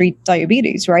how to treat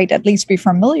diabetes, right? At least be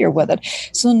familiar with it.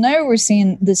 So now we're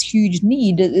seeing this huge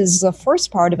need is the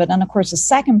first part of it. And of course, the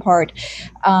second part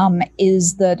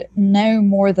is that now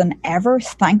more than ever,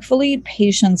 thankfully,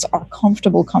 patients are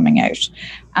comfortable coming out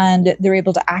and they're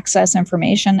able to access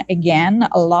information. Again,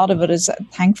 a lot of it is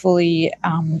thankfully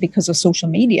because of social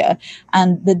media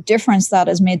and the difference that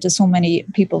has made to so many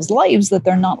people's lives, that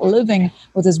they're not living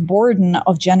with this burden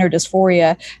of gender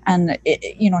dysphoria and,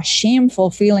 a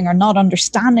shameful feeling or not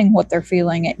understanding what they're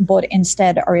feeling, but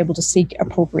instead are able to seek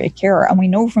appropriate care. And we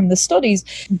know from the studies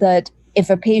that if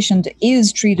a patient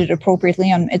is treated appropriately,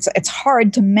 and it's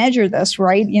hard to measure this,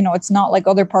 right? It's not like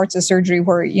other parts of surgery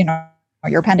where,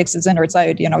 your appendix is in or it's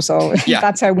out, so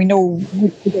that's how we know we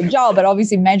do a good job. But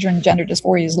obviously measuring gender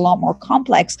dysphoria is a lot more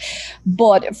complex.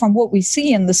 But from what we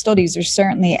see in the studies, there's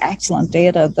certainly excellent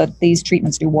data that these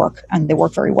treatments do work, and they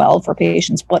work very well for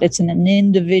patients, but it's an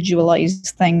individualized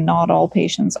thing. Not all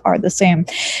patients are the same.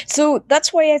 So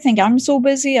that's why I think I'm so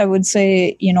busy. I would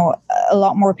say, a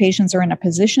lot more patients are in a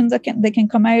position that they can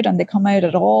come out, and they come out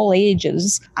at all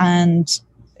ages. And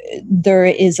there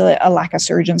is a lack of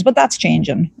surgeons, but that's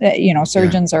changing.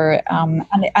 Surgeons are,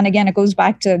 and again, it goes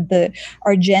back to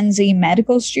our Gen Z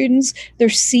medical students. They're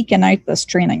seeking out this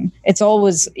training. It's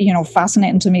always,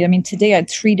 fascinating to me. I mean, today I had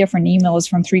 3 different emails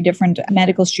from 3 different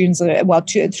medical students,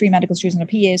 3 medical students and a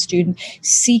PA student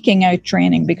seeking out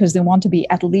training because they want to be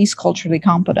at least culturally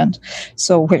competent.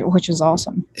 So, which is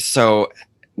awesome. So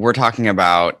we're talking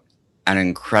about an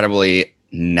incredibly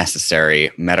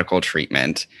necessary medical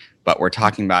treatment, but we're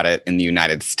talking about it in the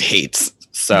United States.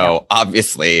 So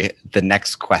obviously the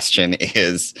next question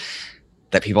is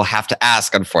that people have to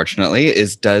ask, unfortunately,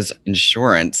 is does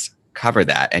insurance cover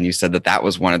that? And you said that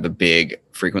was one of the big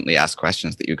frequently asked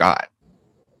questions that you got.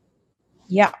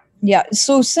 Yeah.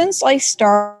 So since I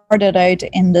started out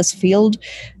in this field,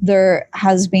 there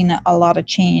has been a lot of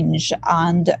change,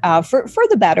 and for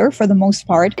the better, for the most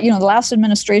part. The last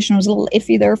administration was a little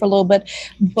iffy there for a little bit,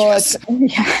 but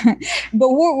but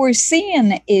what we're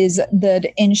seeing is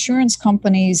that insurance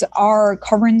companies are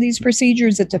covering these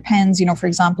procedures. It depends, for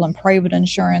example, in private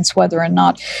insurance, whether or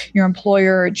not your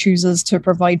employer chooses to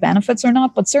provide benefits or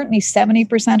not. But certainly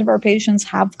 70% of our patients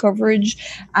have coverage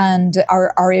and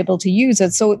are able to use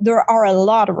it. So there are a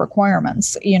lot of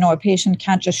requirements. A patient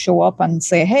can't just show up and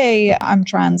say, hey, I'm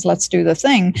trans, let's do the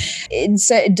thing.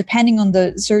 Depending on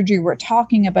the surgery we're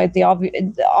talking about, they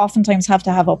oftentimes have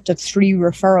to have up to 3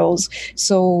 referrals.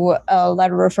 So a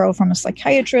letter of referral from a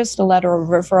psychiatrist, a letter of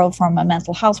referral from a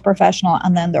mental health professional,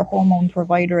 and then their hormone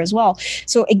provider as well.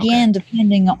 So again,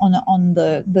 depending on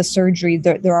the surgery,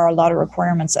 there are a lot of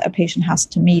requirements that a patient has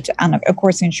to meet. And of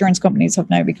course, the insurance companies have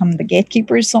now become the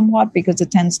gatekeepers somewhat, because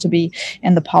it tends to be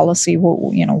in the policy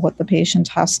what the patient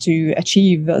has to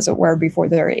achieve, as it were, before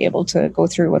they're able to go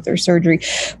through with their surgery.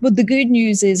 But the good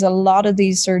news is a lot of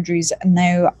these surgeries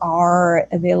now are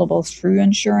available through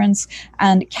insurance.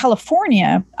 And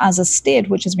California, as a state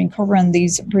which has been covering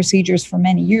these procedures for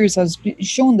many years, has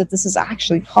shown that this is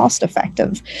actually cost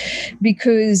effective,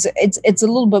 because it's a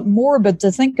little bit morbid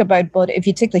to think about, but if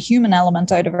you take the human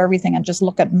element out of everything and just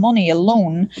look at money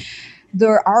alone,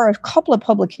 there are a couple of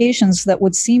publications that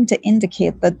would seem to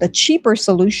indicate that the cheaper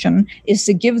solution is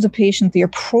to give the patient the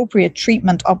appropriate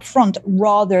treatment up front,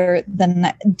 rather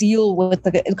than deal with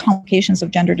the complications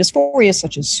of gender dysphoria,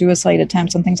 such as suicide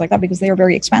attempts and things like that, because they are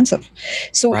very expensive.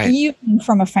 So even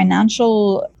from a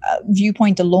financial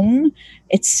viewpoint alone,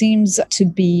 it seems to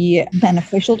be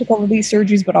beneficial to cover these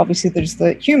surgeries, but obviously there's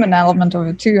the human element of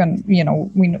it too. And,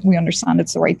 we understand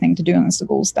it's the right thing to do, and it's the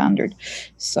gold standard.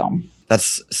 So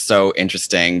that's so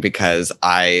interesting, because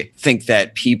I think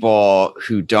that people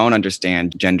who don't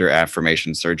understand gender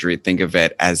affirmation surgery think of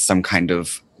it as some kind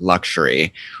of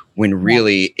luxury, when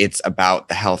really it's about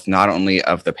the health not only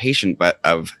of the patient, but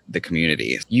of the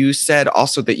community. You said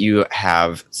also that you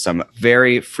have some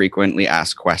very frequently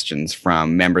asked questions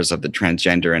from members of the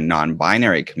transgender and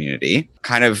non-binary community.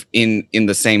 Kind of in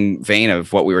the same vein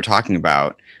of what we were talking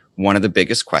about, one of the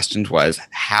biggest questions was,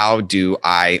 how do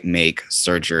I make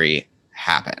surgery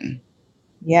happen?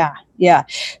 Yeah.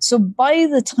 So by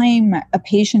the time a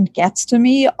patient gets to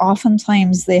me,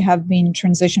 oftentimes they have been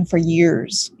transitioned for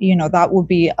years. That would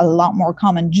be a lot more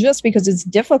common, just because it's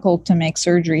difficult to make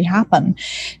surgery happen.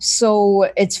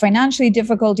 So it's financially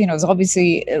difficult. It's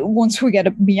obviously, once we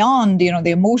get beyond,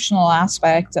 the emotional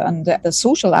aspect and the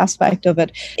social aspect of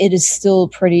it, it is still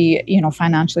pretty,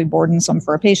 financially burdensome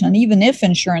for a patient. And even if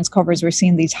insurance covers, we're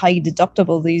seeing these high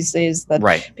deductible these days that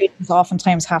patients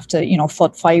oftentimes have to,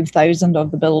 foot 5,000 of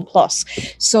the bill plus.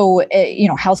 So,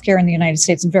 healthcare in the United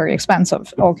States is very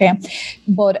expensive. Okay.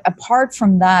 But apart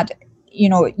from that,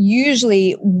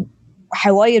 usually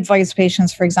how I advise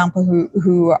patients, for example,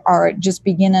 who are just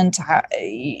beginning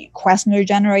to question their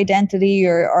gender identity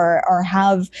or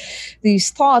have these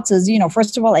thoughts is,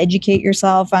 first of all, educate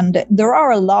yourself. And there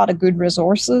are a lot of good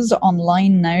resources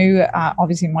online now,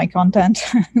 obviously my content,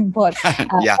 but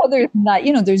other than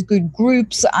that, there's good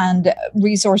groups and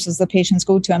resources that patients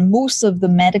go to. And most of the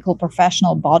medical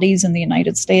professional bodies in the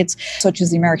United States, such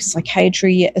as the American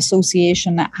Psychiatry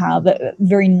Association, have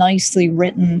very nicely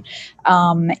written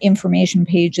information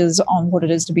pages on what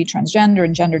it is to be transgender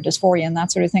and gender dysphoria and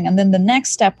that sort of thing. And then the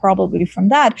next step probably from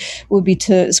that would be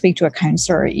to speak to a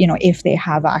counselor, if they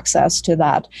have access to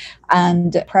that,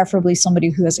 and preferably somebody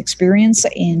who has experience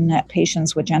in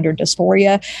patients with gender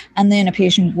dysphoria. And then a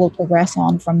patient will progress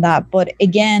on from that. But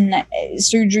again,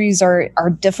 surgeries are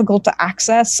difficult to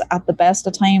access at the best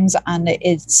of times, and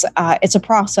it's a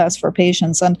process for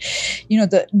patients. And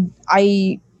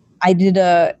I did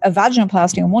a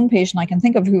vaginoplasty on one patient I can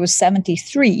think of who was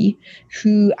 73,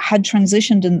 who had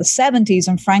transitioned in the 70s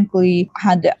and frankly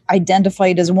had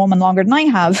identified as a woman longer than I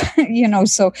have,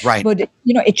 so, right. But,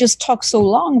 it just took so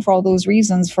long for all those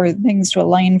reasons for things to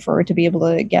align for her to be able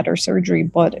to get her surgery.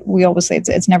 But we always say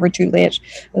it's never too late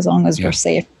as long as we're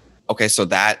safe. Okay, so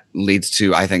that leads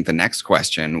to, I think, the next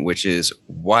question, which is,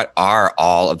 what are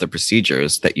all of the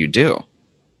procedures that you do?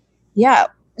 Yeah.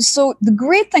 So the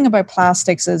great thing about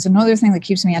plastics is, another thing that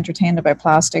keeps me entertained about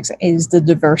plastics is the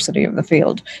diversity of the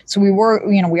field. So we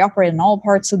operate in all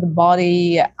parts of the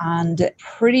body, and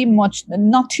pretty much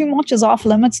not too much is off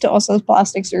limits to us as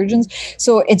plastic surgeons.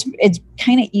 So it's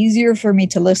kind of easier for me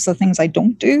to list the things I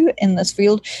don't do in this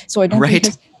field. So I don't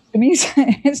do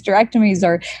hysterectomies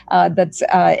are that's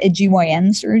a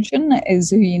GYN surgeon is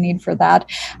who you need for that.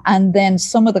 And then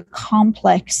some of the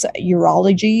complex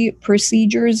urology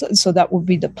procedures, so that would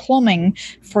be the plumbing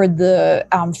for the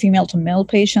female to male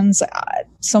patients.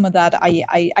 Some of that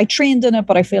I trained in it,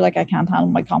 but I feel like I can't handle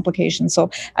my complications, so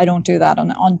I don't do that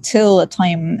until a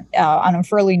time, and I'm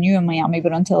fairly new in Miami,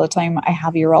 but until a time I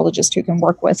have a urologist who can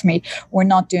work with me. We're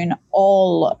not doing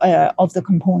all of the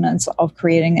components of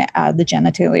creating the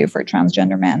genitalia for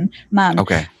transgender man.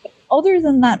 Okay. Other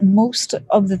than that, most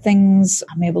of the things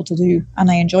I'm able to do and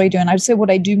I enjoy doing. I'd say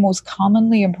what I do most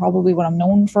commonly and probably what I'm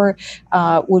known for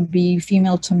would be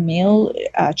female to male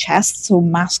chest, so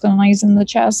masculinizing the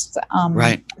chest.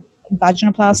 Right.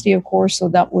 Vaginoplasty, of course, so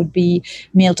that would be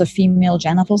male to female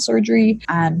genital surgery,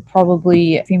 and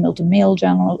probably female to male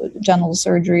genital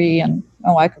surgery, and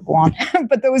I could go on,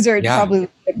 but those are probably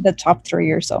the top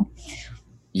three or so.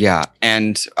 Yeah.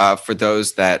 And for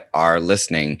those that are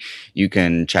listening, you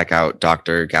can check out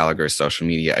Dr. Gallagher's social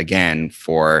media again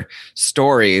for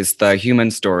stories, the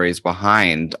human stories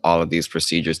behind all of these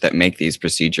procedures that make these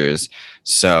procedures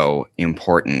so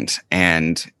important.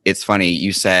 And it's funny,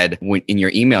 you said in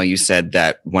your email, you said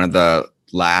that one of the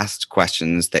last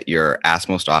questions that you're asked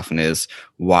most often is,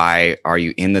 why are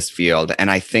you in this field? And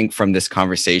I think from this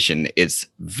conversation, it's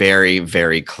very,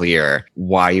 very clear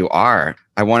why you are.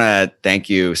 I want to thank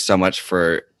you so much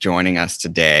for joining us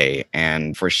today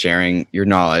and for sharing your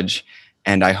knowledge.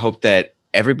 And I hope that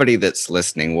everybody that's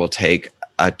listening will take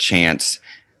a chance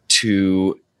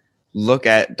to look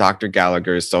at Dr.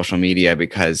 Gallagher's social media,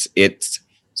 because it's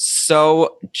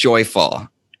so joyful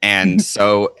and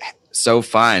so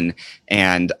fun.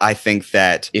 And I think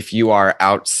that if you are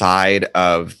outside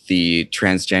of the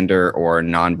transgender or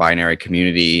non-binary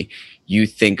community, you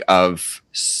think of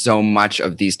so much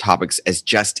of these topics as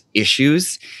just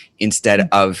issues instead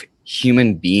of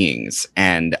human beings.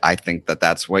 And I think that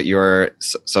that's what your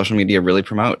social media really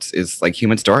promotes, is like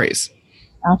human stories.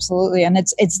 Absolutely. And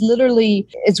it's literally,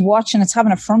 it's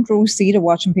having a front row seat of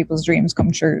watching people's dreams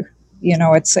come true.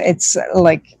 It's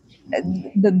like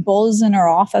the buzz in our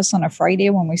office on a Friday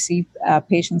when we see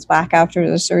patients back after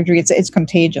the surgery. It's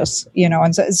contagious,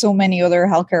 and so many other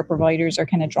healthcare providers are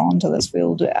kind of drawn to this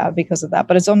field because of that.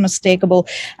 But it's unmistakable,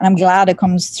 and I'm glad it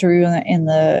comes through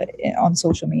on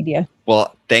social media.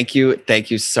 Well, thank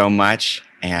you so much,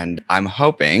 and I'm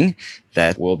hoping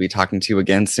that we'll be talking to you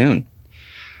again soon.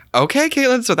 Okay,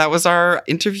 Caitlin, so that was our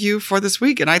interview for this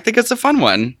week, and I think it's a fun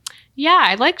one. Yeah,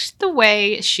 I liked the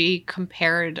way she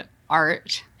compared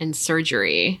art and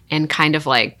surgery and kind of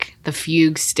like the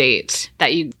fugue state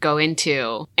that you go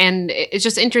into. And it's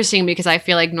just interesting because I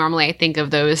feel like normally I think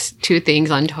of those two things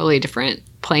on totally different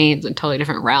planes and totally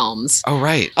different realms. Oh,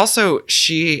 right. Also,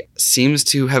 she seems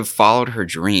to have followed her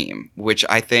dream, which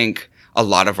I think a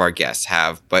lot of our guests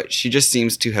have, but she just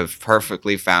seems to have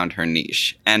perfectly found her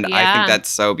niche. And I think that's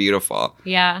so beautiful.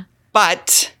 Yeah.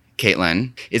 But,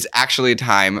 Caitlin, it's actually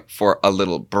time for a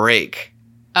little break.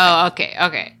 Oh,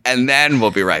 okay. And then we'll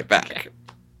be right back.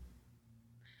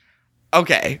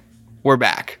 Okay. we're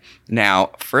back.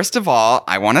 Now, first of all,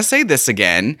 I want to say this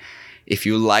again. If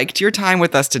you liked your time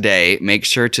with us today, make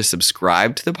sure to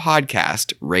subscribe to the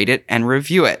podcast, rate it, and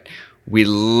review it. We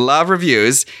love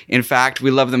reviews. In fact,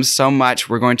 we love them so much,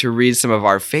 we're going to read some of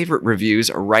our favorite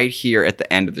reviews right here at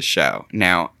the end of the show.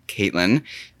 Now, Caitlin,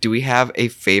 do we have a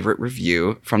favorite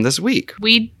review from this week?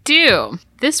 We do.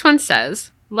 This one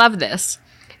says, "Love this.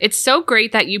 It's so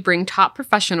great that you bring top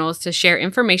professionals to share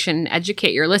information and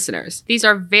educate your listeners. These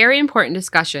are very important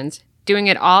discussions, doing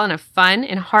it all in a fun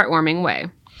and heartwarming way."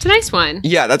 It's a nice one.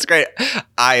 Yeah, that's great.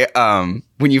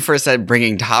 When you first said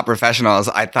bringing top professionals,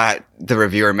 I thought the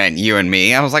reviewer meant you and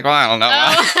me. I was like, well, I don't know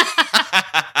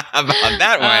about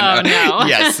that one. Oh, no.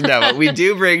 Yes, no, but we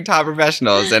do bring top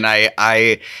professionals. And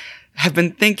I have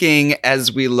been thinking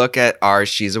as we look at our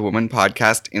She's a Woman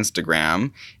podcast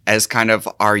Instagram as kind of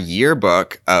our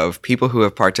yearbook of people who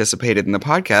have participated in the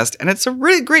podcast. And it's a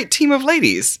really great team of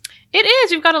ladies. It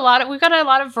is. We've got a lot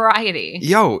of variety.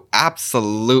 Yo,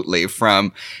 absolutely.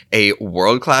 From a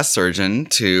world-class surgeon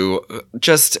to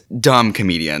just dumb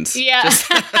comedians. Yeah. So,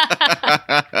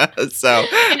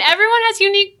 and everyone has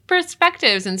unique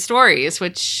perspectives and stories,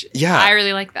 which I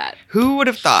really like that. Who would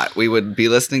have thought we would be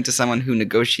listening to someone who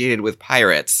negotiated with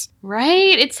pirates?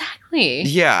 Right, exactly.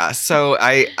 Yeah, so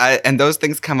I and those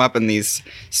things come up in these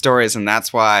stories, and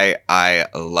that's why I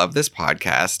love this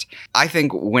podcast. I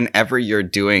think whenever you're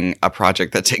doing a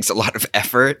project that takes a lot of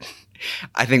effort,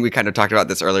 I think we kind of talked about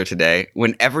this earlier today.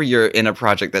 Whenever you're in a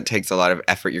project that takes a lot of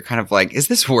effort, you're kind of like, is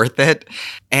this worth it?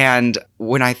 And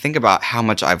when I think about how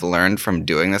much I've learned from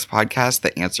doing this podcast,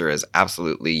 the answer is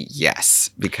absolutely yes,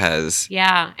 because...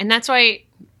 Yeah, and that's why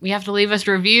we have to leave us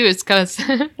reviews, because so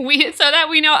that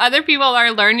we know other people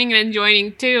are learning and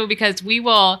enjoying too, because we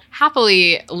will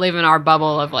happily live in our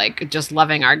bubble of like just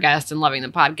loving our guests and loving the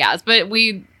podcast. But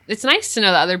it's nice to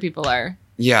know that other people are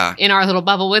in our little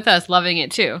bubble with us, loving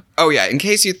it too. Oh yeah, in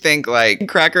case you think like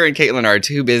Cracker and Caitlin are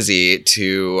too busy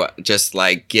to just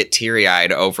like get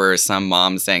teary-eyed over some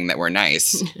mom saying that we're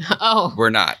nice. Oh. We're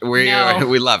not. We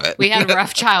love it. We had a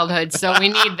rough childhood, so we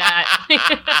need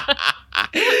that.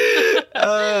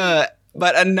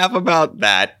 But enough about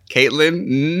that, Caitlin.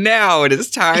 Now it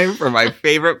is time for my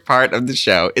favorite part of the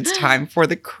show. It's time for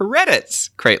the credits.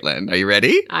 Caitlin, are you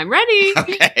ready? I'm ready.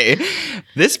 Okay.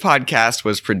 This podcast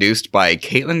was produced by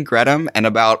Caitlin Gretham and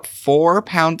about 4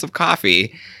 pounds of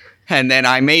coffee. And then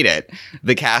I made it.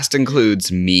 The cast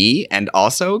includes me and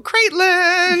also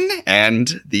Caitlin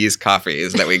and these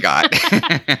coffees that we got.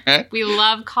 We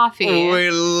love coffee.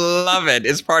 We love it.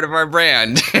 It's part of our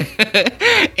brand.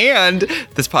 And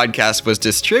this podcast was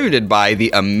distributed by the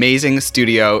amazing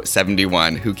Studio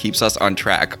 71, who keeps us on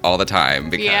track all the time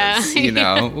because,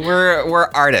 we're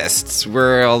artists.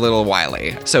 We're a little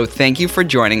wily. So thank you for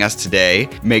joining us today.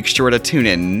 Make sure to tune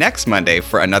in next Monday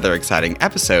for another exciting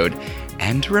episode.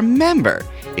 And remember,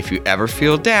 if you ever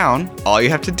feel down, all you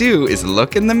have to do is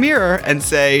look in the mirror and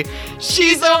say,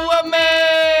 "She's a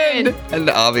woman!" And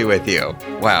I'll be with you.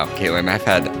 Wow, Caitlin, I've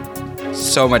had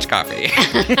so much coffee.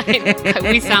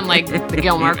 We sound like the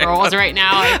Gilmore Girls right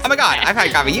now. Oh my God, I've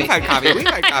had coffee, you've had coffee, we've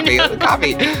had coffee,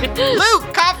 coffee.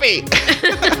 Luke, coffee!